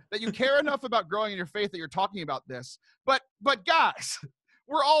 enough, yeah. that you care enough about growing in your faith that you're talking about this. But guys,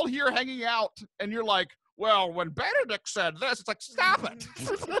 we're all here hanging out, and you're like, well, when Benedict said this, it's like, stop it.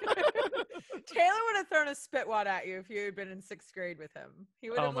 Taylor would have thrown a spitwad at you if you had been in 6th grade with him. He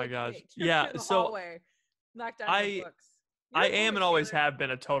would have. Oh my gosh. tripped Yeah, you in the so hallway, knocked down your books. I am and always have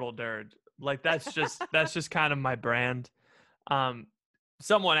been a total nerd. Like that's just kind of my brand.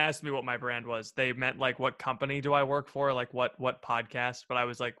 Someone asked me what my brand was. They meant like, what company do I work for? Like what podcast? But I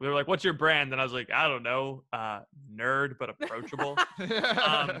was like, they were like, what's your brand? And I was like, I don't know, nerd, but approachable.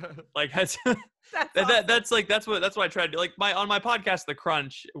 Like that's awesome. that's what I try to do. Like on my podcast, The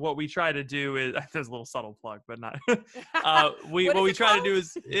Crunch, what we try to do is there's a little subtle plug, but not. What we try to do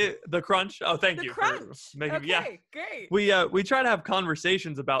is The Crunch. Oh, thank you. Crunch. For making, okay, yeah, great. We try to have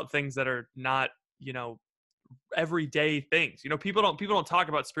conversations about things that are not, everyday things. People don't talk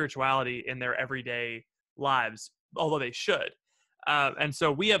about spirituality in their everyday lives, although they should. And so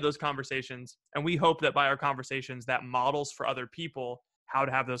we have those conversations, and we hope that by our conversations that models for other people how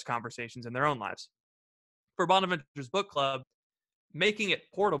to have those conversations in their own lives. For Bonaventure's Book Club, making it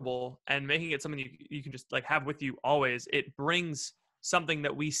portable and making it something you can just like have with you always, it brings something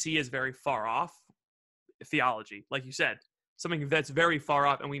that we see as very far off, theology, like you said, something that's very far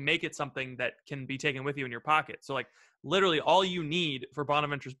off, and we make it something that can be taken with you in your pocket. So like literally all you need for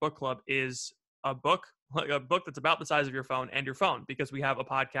Bonaventure's Book Club is a book that's about the size of your phone and your phone, because we have a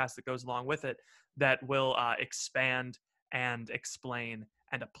podcast that goes along with it that will expand and explain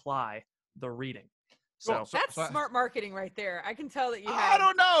and apply the reading. So that's smart marketing right there. I can tell that you have. I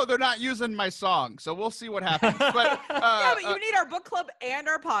don't know. They're not using my song, so we'll see what happens. But yeah, but you need our book club and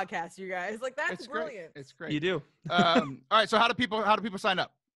our podcast, you guys. Like that's brilliant. It's great. You do. All right. So how do people sign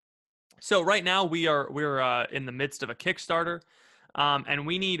up? So right now we're in the midst of a Kickstarter, and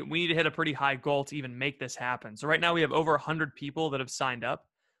we need to hit a pretty high goal to even make this happen. So right now we have over 100 people that have signed up,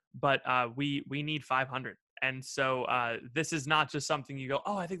 but we need 500. And so this is not just something you go,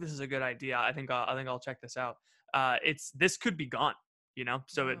 oh, I think this is a good idea. I think I'll check this out. This could be gone,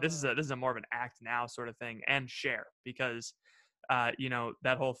 So this is a more of an act now sort of thing, and share, because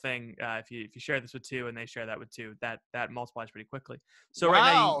that whole thing. If you share this with 2 and they share that with 2, that multiplies pretty quickly. So wow,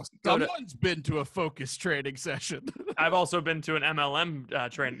 right now, someone's been to a focus training session. I've also been to an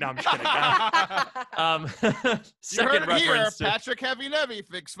MLM training. No, I'm just kidding. You heard it here. reference to Patrick Heavy Neve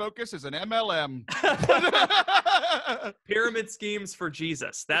thinks focus is an MLM. pyramid schemes for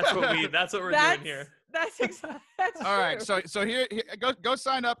Jesus. That's what we're doing here. That's all right. true. So here go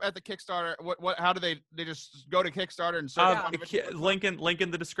sign up at the Kickstarter. How do they just go to Kickstarter and search? Link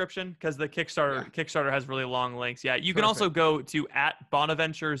in the description, because the Kickstarter has really long links. Yeah, you can Perfect. also go to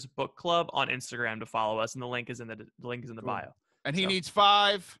 @bonaventures-book-club on Instagram to follow us, and the link is in the bio. And he needs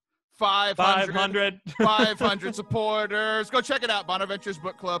 500 supporters. Go check it out, Bonaventure's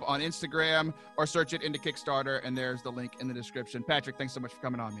Book Club on Instagram, or search it into Kickstarter, and there's the link in the description. Patrick, thanks so much for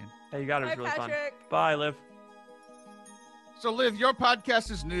coming on, man. Hey, you got it. It was Bye, really Patrick. fun. Bye, Liv. So, Liv, your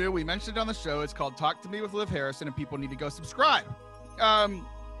podcast is new. We mentioned it on the show. It's called Talk to Me with Liv Harrison, and people need to go subscribe.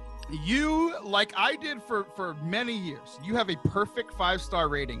 you, like I did for many years, you have a perfect 5-star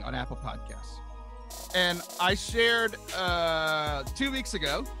rating on Apple Podcasts. And I shared 2 weeks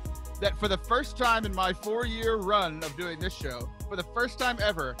ago that for the first time in my 4-year run of doing this show, for the first time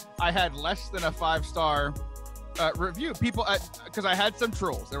ever, I had less than a 5-star review. People, because I had some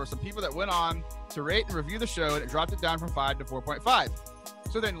trolls. There were some people that went on to rate and review the show, and it dropped it down from 5 to 4.5.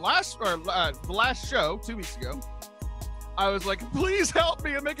 So then the last show, 2 weeks ago, I was like, please help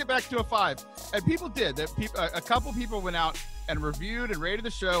me and make it back to a 5. And people did. A couple people went out and reviewed and rated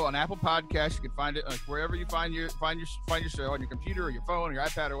the show on Apple Podcasts. You can find it wherever you find your show, on your computer or your phone or your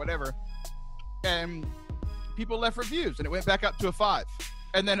iPad or whatever. And people left reviews, and it went back up to a 5.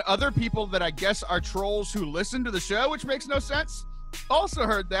 And then other people that I guess are trolls who listen to the show, which makes no sense, also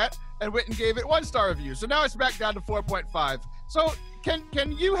heard that and went and gave it 1-star reviews. So now it's back down to 4.5. So can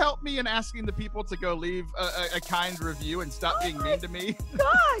you help me in asking the people to go leave a kind review and stop being mean to me?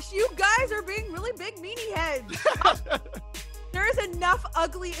 Gosh, you guys are being really big meanie heads. There is enough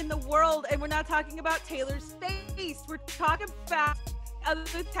ugly in the world, and we're not talking about Taylor's face. We're talking fast.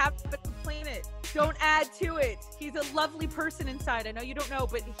 Other tap the planet. Don't add to it. He's a lovely person inside. I know you don't know,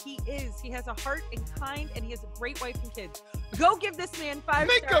 but he is. He has a heart and kind, and he has a great wife and kids. Go give this man 5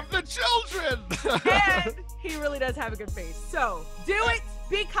 Think stars. of the children. And he really does have a good face. So do it.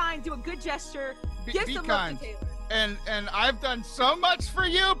 Be kind. Do a good gesture. Give some love to Taylor. And I've done so much for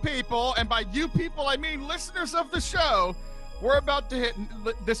you people, and by you people I mean listeners of the show. We're about to hit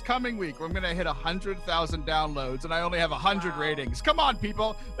this coming week. We're going to hit 100,000 downloads, and I only have 100 ratings. Come on,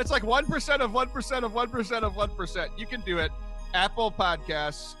 people. It's like 1% of 1% of 1% of 1%. You can do it. Apple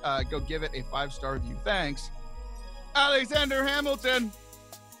Podcasts, go give it a 5-star review. Thanks. Alexander Hamilton.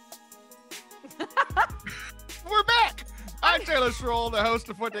 We're back. I'm Taylor Schroll, the host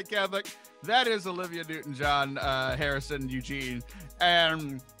of Forte Catholic. That is Olivia Newton-John, Harrison, Eugene.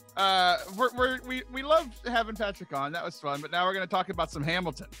 And we loved having Patrick on. That was fun. But now we're going to talk about some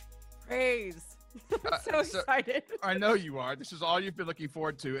Hamilton. Praise. I'm so excited. I know you are. This is all you've been looking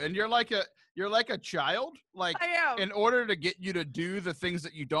forward to. And you're like a child. Like, I am. In order to get you to do the things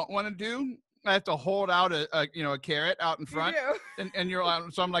that you don't want to do, I have to hold out a carrot out in front. And you're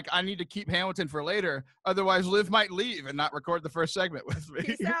so I'm like, I need to keep Hamilton for later. Otherwise, Liv might leave and not record the first segment with me.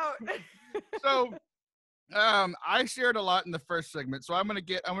 Peace out. So I shared a lot in the first segment, so I'm gonna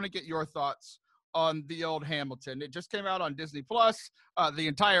get your thoughts on the old Hamilton. It just came out on Disney Plus. The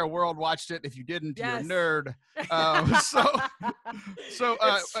entire world watched it. If you didn't, yes. You're a nerd. So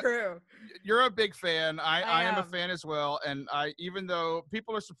it's true. You're a big fan. I am a fan as well. And even though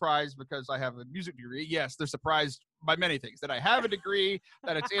people are surprised because I have a music degree, yes, they're surprised by many things. That I have a degree,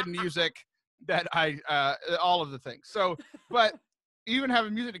 that it's in music, that all of the things. So, but even have a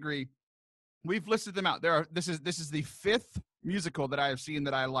music degree, we've listed them out. This is the 5th musical that I have seen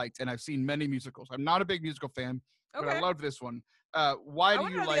that I liked, and I've seen many musicals. I'm not a big musical fan, but I loved this one. Why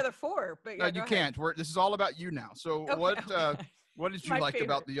do you like the other 4? But yeah, you can't. This is all about you now. So okay, what did you like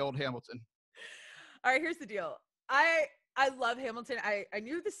about the old Hamilton? All right, here's the deal. I love Hamilton. I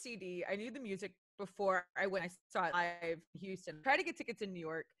knew the CD. I knew the music before I saw it live in Houston. I tried to get tickets in New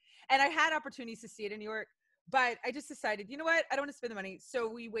York, and I had opportunities to see it in New York. But I just decided, you know what? I don't want to spend the money. So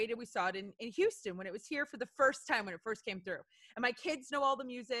we waited. We saw it in Houston when it was here for the first time, when it first came through. And my kids know all the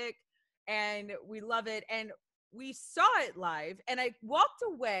music, and we love it. And we saw it live, and I walked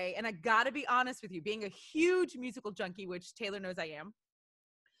away, and I got to be honest with you, being a huge musical junkie, which Taylor knows I am,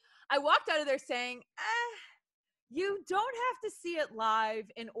 I walked out of there saying, you don't have to see it live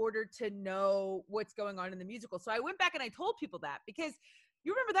in order to know what's going on in the musical. So I went back and I told people that, because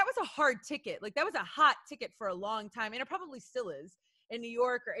you remember that was a hard ticket. Like, that was a hot ticket for a long time. And it probably still is in New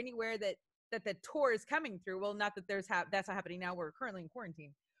York or anywhere that the tour is coming through. Well, not that that's not happening now. We're currently in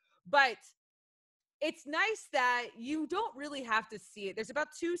quarantine. But it's nice that you don't really have to see it. There's about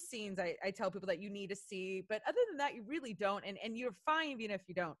 2 scenes I tell people that you need to see. But other than that, you really don't. And you're fine even if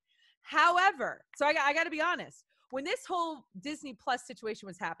you don't. However, so I got to be honest. When this whole Disney Plus situation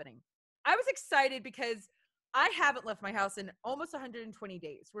was happening, I was excited because I haven't left my house in almost 120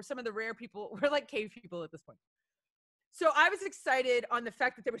 days. We're some of the rare people. We're like cave people at this point. So I was excited on the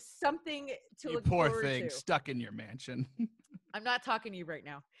fact that there was something to look forward to. Poor thing, stuck in your mansion. I'm not talking to you right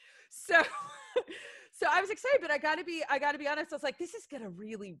now. So I was excited, but I gotta be honest. I was like, this is gonna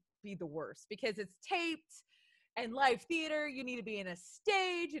really be the worst, because it's taped and live theater. You need to be in a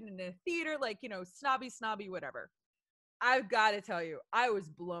stage and in a theater, like, snobby, whatever. I've got to tell you, I was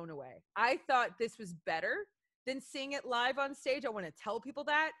blown away. I thought this was better than seeing it live on stage. I want to tell people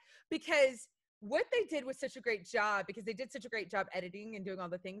that, because what they did was such a great job, because they did such a great job editing and doing all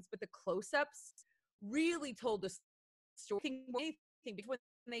the things, but the close-ups really told the story. Because when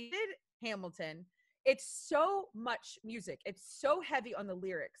they did Hamilton, it's so much music. It's so heavy on the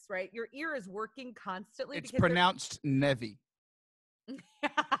lyrics, right? Your ear is working constantly. It's because pronounced Neve.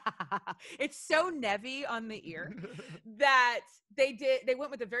 it's so Neve on the ear that they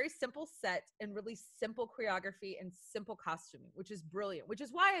went with a very simple set and really simple choreography and simple costuming, which is brilliant, which is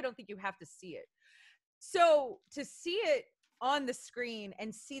why I don't think you have to see it. So to see it on the screen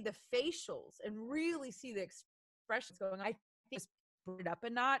and see the facials and really see the expressions going, I think it's brought it up a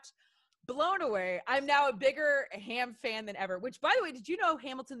notch. Blown away. I'm now a bigger Ham fan than ever, which, by the way, did you know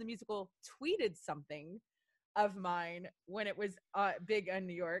Hamilton the musical tweeted something of mine when it was big in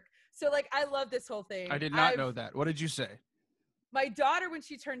New York? So like, I love this whole thing. I did not know that. What did you say? My daughter, when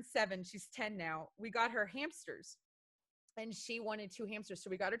she turned 7, she's 10 now, we got her hamsters. And she wanted 2 hamsters. So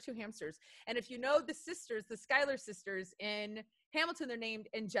we got her 2 hamsters. And if you know the sisters, the Schuyler sisters in Hamilton, they're named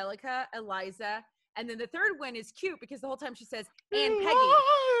Angelica, Eliza. And then the third one is cute because the whole time she says, and Peggy.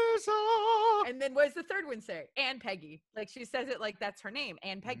 Eliza. And then what does the third one say? And Peggy. Like she says it like that's her name,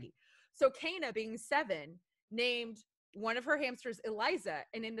 and Peggy. So Kana, being 7, named one of her hamsters Eliza.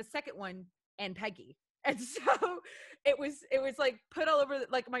 And in the second one, and Peggy. And so it was like put all over,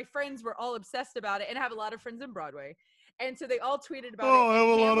 like my friends were all obsessed about it, and I have a lot of friends in Broadway. And so they all tweeted about it. Oh, I have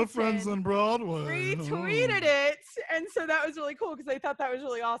a lot Hamilton of friends on Broadway. retweeted it. And so that was really cool because I thought that was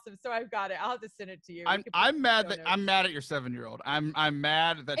really awesome. So I've got it. I'll have to send it to you. I'm mad at your 7-year-old. I'm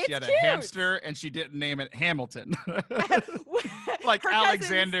mad that she had cute. a hamster and she didn't name it Hamilton. Like Her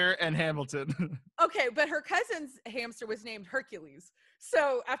Alexander and Hamilton. Okay, but her cousin's hamster was named Hercules.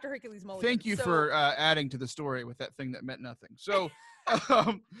 So after Hercules Mulligan. Thank you for adding to the story with that thing that meant nothing. So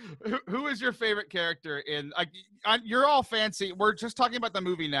who is your favorite character in you're all fancy. We're just talking about the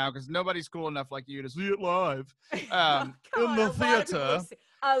movie now because nobody's cool enough like you to see it live in the theater.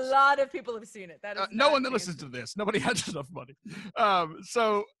 A lot of people have seen it. That is no one that listens to this. Nobody has enough money.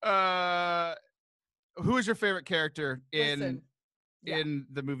 Who is your favorite character in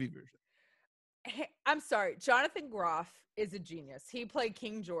the movie version? I'm sorry. Jonathan Groff is a genius. He played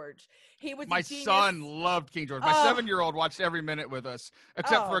King George. He was my son loved King George. My 7-year-old watched every minute with us,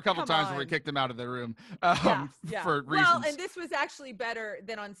 except for a couple times where we kicked him out of the room for reasons. Well, and this was actually better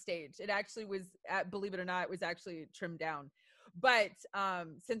than on stage. It actually was, believe it or not, it was actually trimmed down, but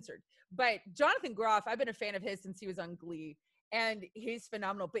censored. But Jonathan Groff, I've been a fan of his since he was on Glee, and he's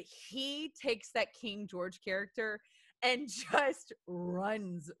phenomenal. But he takes that King George character and just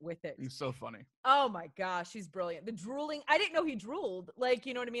runs with it. He's so funny. Oh my gosh, he's brilliant. The drooling, I didn't know he drooled. Like,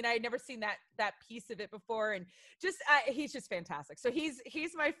 you know what I mean? I had never seen that piece of it before, and just he's just fantastic. So he's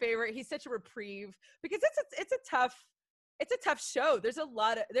my favorite. He's such a reprieve because it's a tough show. There's a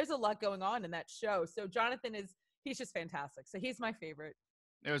lot going on in that show. So Jonathan he's just fantastic. So he's my favorite.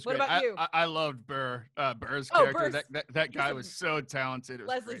 It was what great. about you? I loved Burr's character. Burr's. That guy was so talented.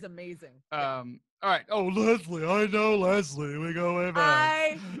 Leslie's amazing. All right. Oh, Leslie. I know Leslie. We go way back.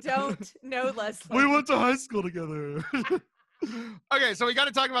 I don't know Leslie. We went to high school together. Okay, so we got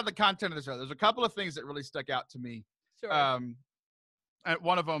to talk about the content of the show. There's a couple of things that really stuck out to me. Sure. And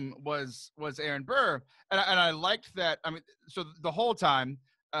one of them was Aaron Burr, and I liked that. I mean, so the whole time,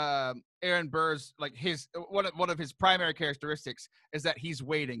 Aaron Burr's like one of his primary characteristics is that he's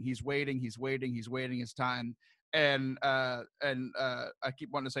waiting his time. And I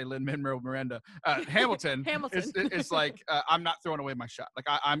keep wanting to say Lin-Manuel Miranda. Hamilton is like I'm not throwing away my shot. Like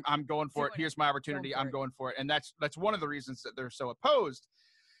I'm going for it. Here's my opportunity. I'm going for it. And that's one of the reasons that they're so opposed.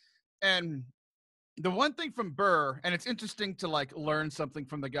 And the one thing from Burr, and it's interesting to like learn something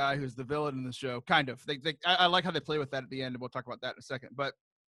from the guy who's the villain in the show. Kind of. I like how they play with that at the end, and we'll talk about that in a second. But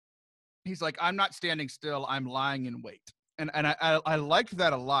he's like, I'm not standing still. I'm lying in wait. And I liked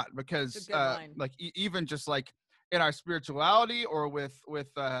that a lot because like even just like in our spirituality or with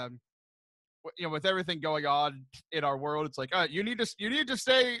everything going on in our world, it's like you need to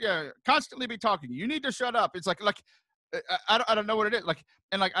stay constantly be talking. You need to shut up. It's like I don't know what it is. Like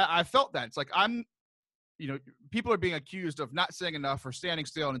and like I felt that it's like people are being accused of not saying enough or standing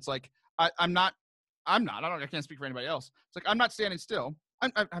still, and it's like I'm not. I can't speak for anybody else. It's like I'm not standing still.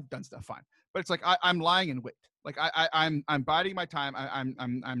 I've done stuff fine, but it's like I'm lying in wait. Like I'm biding my time.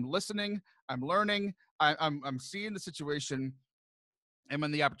 I'm listening. I'm learning. I'm seeing the situation, and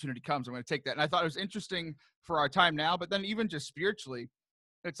when the opportunity comes, I'm going to take that. And I thought it was interesting for our time now, but then even just spiritually,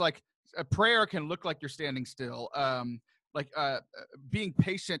 it's like a prayer can look like you're standing still. Being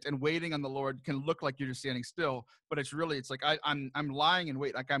patient and waiting on the Lord can look like you're just standing still, but it's like I'm lying in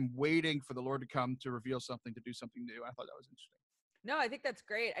wait. Like I'm waiting for the Lord to come to reveal something, to do something new. I thought that was interesting. No, I think that's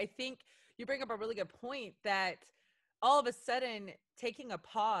great. I think you bring up a really good point that all of a sudden taking a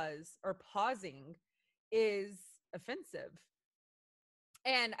pause or pausing is offensive.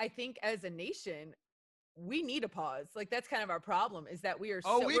 And I think as a nation, we need a pause. Like that's kind of our problem is that we are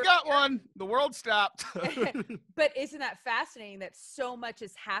we got one. The world stopped. But isn't that fascinating that so much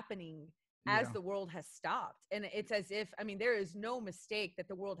is happening as Yeah. the world has stopped? And it's as if, I mean, there is no mistake that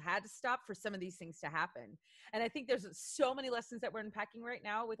the world had to stop for some of these things to happen. And I think there's so many lessons that we're unpacking right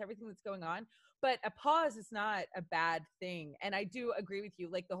now with everything that's going on. But a pause is not a bad thing. And I do agree with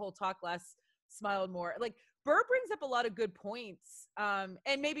you. Like the whole talk less, smiled more. Like Burr brings up a lot of good points.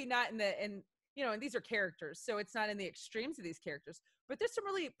 And maybe not and these are characters, so it's not in the extremes of these characters, but there's some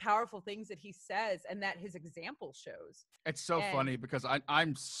really powerful things that he says and that his example shows. It's so funny because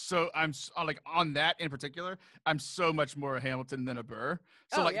I'm like on that in particular, I'm so much more a Hamilton than a Burr.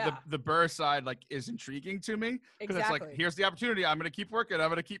 So the Burr side like is intriguing to me because it's like, here's the opportunity. I'm going to keep working. I'm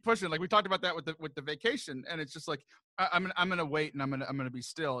going to keep pushing. Like we talked about that with the vacation, and it's just like I'm going to wait and I'm going to be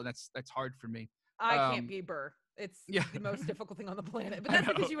still, and that's hard for me. I can't be Burr. It's the most difficult thing on the planet, but that's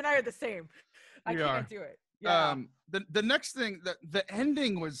because you and I are the same. I can't do it. Yeah. The next thing, the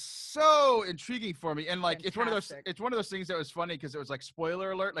ending was so intriguing for me, and like Fantastic. it's one of those things that was funny because it was like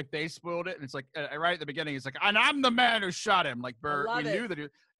spoiler alert, like they spoiled it, and it's like right at the beginning, it's like, and I'm the man who shot him. Like Burr, we knew that,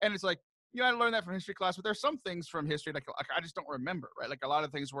 and it's like I learned that from history class, but there's some things from history like I just don't remember, right? Like a lot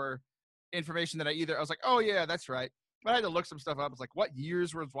of things were information that I was like, oh yeah, that's right. But I had to look some stuff up. It's like, what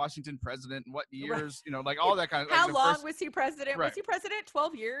years was Washington president? And what years, like all that kind of. How like long was he president? Right. Was he president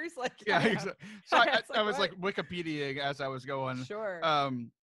 12 years? Like, yeah, exactly. So I was like Wikipediaing as I was going. Sure.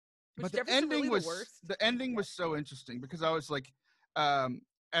 But the ending was so interesting because I was like,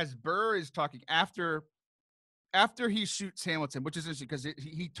 as Burr is talking after he shoots Hamilton, which is interesting because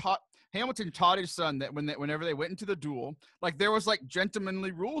Hamilton taught his son that whenever they went into the duel, like there was like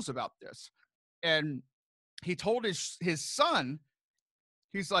gentlemanly rules about this, and he told his son,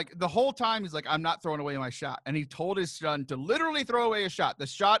 he's like, the whole time, he's like, I'm not throwing away my shot. And he told his son to literally throw away a shot, the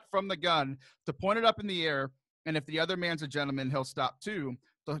shot from the gun, to point it up in the air. And if the other man's a gentleman, he'll stop too,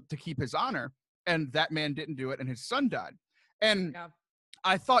 to keep his honor. And that man didn't do it, and his son died. And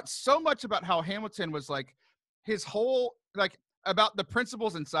I thought so much about how Hamilton was like, his whole, like, about the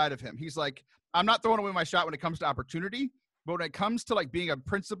principles inside of him. He's like, I'm not throwing away my shot when it comes to opportunity, but when it comes to like being a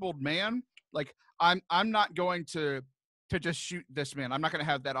principled man, like I'm not going to just shoot this man. I'm not going to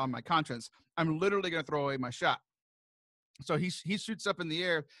have that on my conscience. I'm literally going to throw away my shot. So he shoots up in the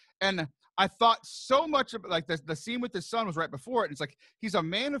air, and I thought so much of like the scene with his son was right before it. And it's like, he's a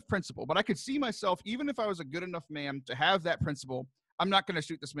man of principle, but I could see myself, even if I was a good enough man to have that principle, I'm not going to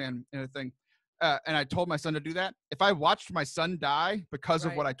shoot this man in a thing. And I told my son to do that. If I watched my son die because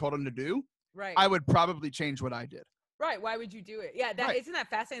of what I told him to do, I would probably change what I did. Right. Why would you do it? Yeah. Isn't that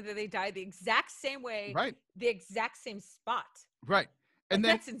fascinating that they died the exact same way, the exact same spot. Right. And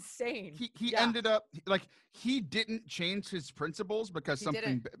like, that's insane. He ended up like, he didn't change his principles because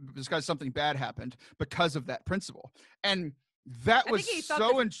something bad happened because of that principle. And that was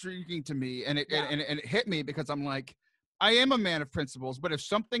so intriguing to me. And it hit me because I'm like, I am a man of principles, but if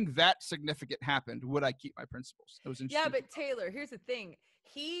something that significant happened, would I keep my principles? It was interesting. Yeah, but Taylor, here's the thing.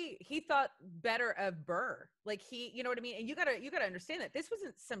 He thought better of Burr. Like you know what I mean? And you gotta understand that this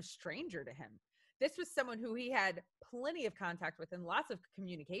wasn't some stranger to him. This was someone who he had plenty of contact with and lots of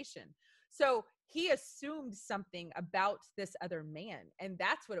communication. So he assumed something about this other man. And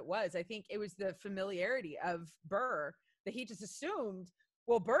that's what it was. I think it was the familiarity of Burr that he just assumed,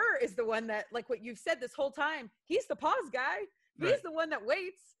 well, Burr is the one that, like what you've said this whole time, he's the pause guy. He's the one that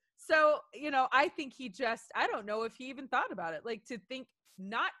waits. So, I think I don't know if he even thought about it, like to think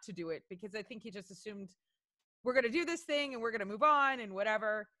not to do it, because I think he just assumed we're going to do this thing and we're going to move on and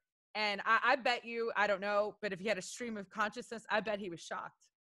whatever. And I bet you, I don't know, but if he had a stream of consciousness, I bet he was shocked.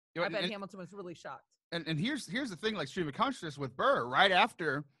 I bet Hamilton was really shocked. And here's the thing, like stream of consciousness with Burr, right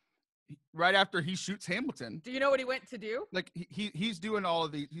after he shoots Hamilton. Do you know what he went to do? Like he's doing all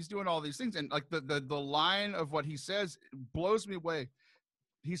of these things, and like the line of what he says blows me away.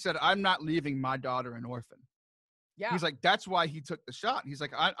 He said, "I'm not leaving my daughter an orphan." Yeah. He's like, that's why he took the shot. He's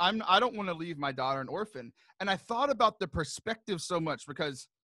like, I don't want to leave my daughter an orphan. And I thought about the perspective so much because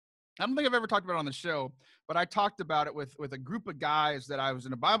I don't think I've ever talked about it on the show, but I talked about it with a group of guys that I was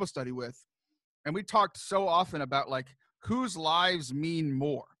in a Bible study with. And we talked so often about like whose lives mean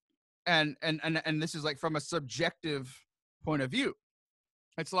more. And this is like from a subjective point of view.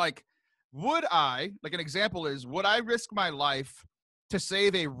 It's like, would I risk my life to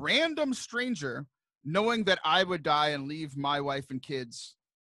save a random stranger knowing that I would die and leave my wife and kids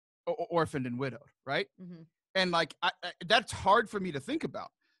orphaned and widowed, right? Mm-hmm. And like, that's hard for me to think about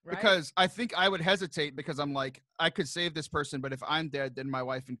because I think I would hesitate because I'm like, I could save this person, but if I'm dead, then my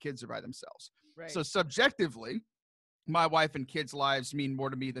wife and kids are by themselves. Right. So subjectively, my wife and kids' lives mean more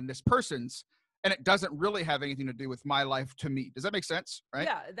to me than this person's, and it doesn't really have anything to do with my life to me. Does that make sense? Right?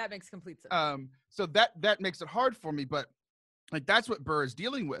 Yeah, that makes complete sense. So that makes it hard for me, but like that's what Burr is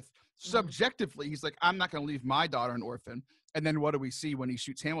dealing with. Subjectively, he's like, I'm not going to leave my daughter an orphan. And then what do we see when he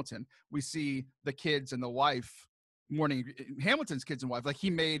shoots Hamilton? We see the kids and the wife mourning Hamilton's kids and wife. Like he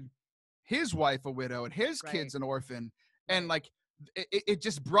made his wife a widow and his kids an orphan. And like it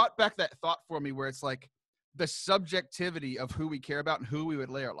just brought back that thought for me where it's like the subjectivity of who we care about and who we would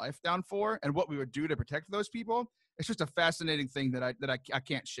lay our life down for and what we would do to protect those people. It's just a fascinating thing that I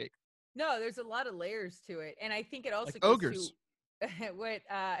can't shake. No, there's a lot of layers to it. And I think it also like goes ogres. to what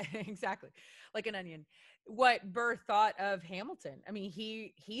exactly, like an onion, what Burr thought of Hamilton. I mean,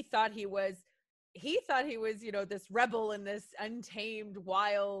 he thought he was, you know, this rebel and this untamed,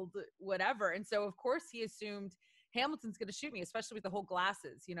 wild, whatever. And so of course he assumed Hamilton's going to shoot me, especially with the whole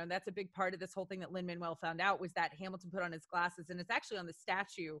glasses, you know, and that's a big part of this whole thing that Lin-Manuel found out was that Hamilton put on his glasses. And it's actually on the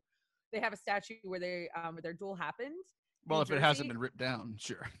statue. They have a statue where they, where their duel happened. Well, if it hasn't been ripped down,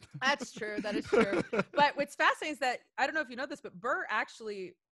 sure. That's true. That is true. But what's fascinating is that, I don't know if you know this, but Burr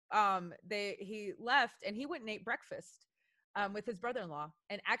actually, he left and he went and ate breakfast with his brother-in-law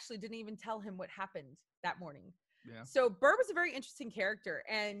and actually didn't even tell him what happened that morning. Yeah. So Burr was a very interesting character.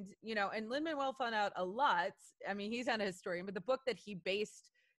 And, you know, and Lin-Manuel found out a lot. I mean, he's not a historian, but the book that he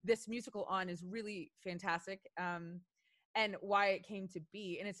based this musical on is really fantastic. And why it came to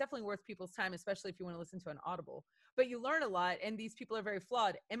be. And it's definitely worth people's time, especially if you want to listen to an Audible. But you learn a lot, and these people are very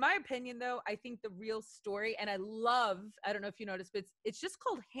flawed. In my opinion, though, I think the real story, and I don't know if you noticed, but it's just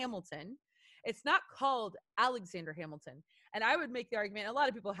called Hamilton. It's not called Alexander Hamilton. And I would make the argument, a lot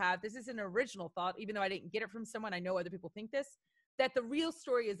of people have, this is an original thought, even though I didn't get it from someone, I know other people think this, that the real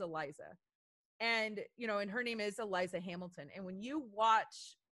story is Eliza. And, you know, and her name is Eliza Hamilton. And when you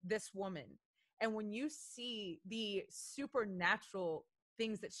watch this woman, and when you see the supernatural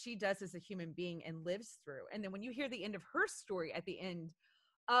things that she does as a human being and lives through, and then when you hear the end of her story at the end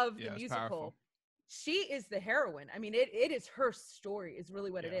of the musical, powerful. She is the heroine. I mean, it is her story is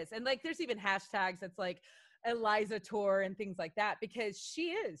really what it is. And like, there's even hashtags that's like Eliza tour and things like that, because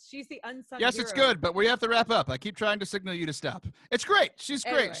she's the unsung yes hero. It's good, but we have to wrap up. I keep trying to signal you to stop. It's great. She's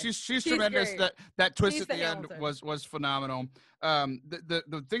great. Anyway, she's tremendous. Great. That twist She's at the end Hamilton. was phenomenal.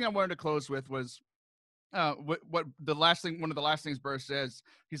 The thing I wanted to close with was what one of the last things Burr says.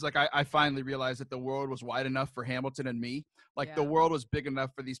 He's like, I finally realized that the world was wide enough for Hamilton and me. Like the world was big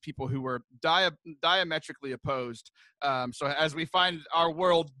enough for these people who were diametrically opposed. So as we find our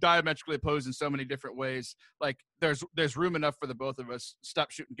world diametrically opposed in so many different ways, like there's room enough for the both of us.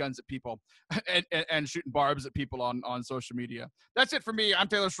 Stop shooting guns at people and shooting barbs at people on social media. That's it for me. I'm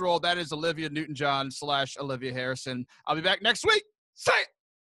Taylor Schroll. That is Olivia Newton-John / Olivia Harrison. I'll be back next week. Say it.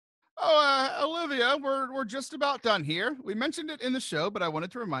 Oh, Olivia, we're just about done here. We mentioned it in the show, but I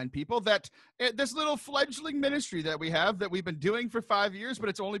wanted to remind people that this little fledgling ministry that we have that we've been doing for 5 years, but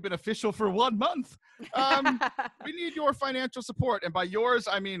it's only been official for 1 month. We need your financial support. And by yours,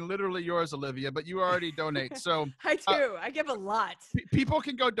 I mean literally yours, Olivia, but you already donate. So I do. I give a lot. People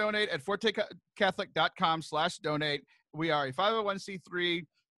can go donate at fortecatholic.com/donate. We are a 501c3.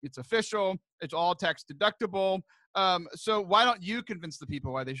 It's official. It's all tax deductible. So why don't you convince the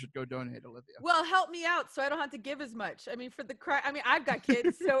people why they should go donate, Olivia? Well, help me out so I don't have to give as much. I mean, I've got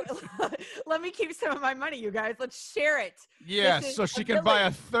kids, so let me keep some of my money, you guys. Let's share it. Yes, so she can buy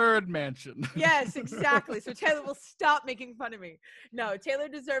a third mansion. Yes, exactly. So Taylor will stop making fun of me. No, Taylor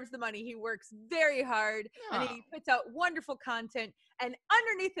deserves the money. He works very hard, and he puts out wonderful content. And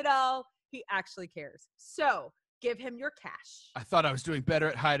underneath it all, he actually cares. So give him your cash. I thought I was doing better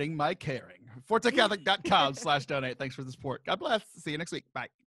at hiding my caring. ForteCatholic.com/donate. Thanks for the support. God bless. See you next week. Bye.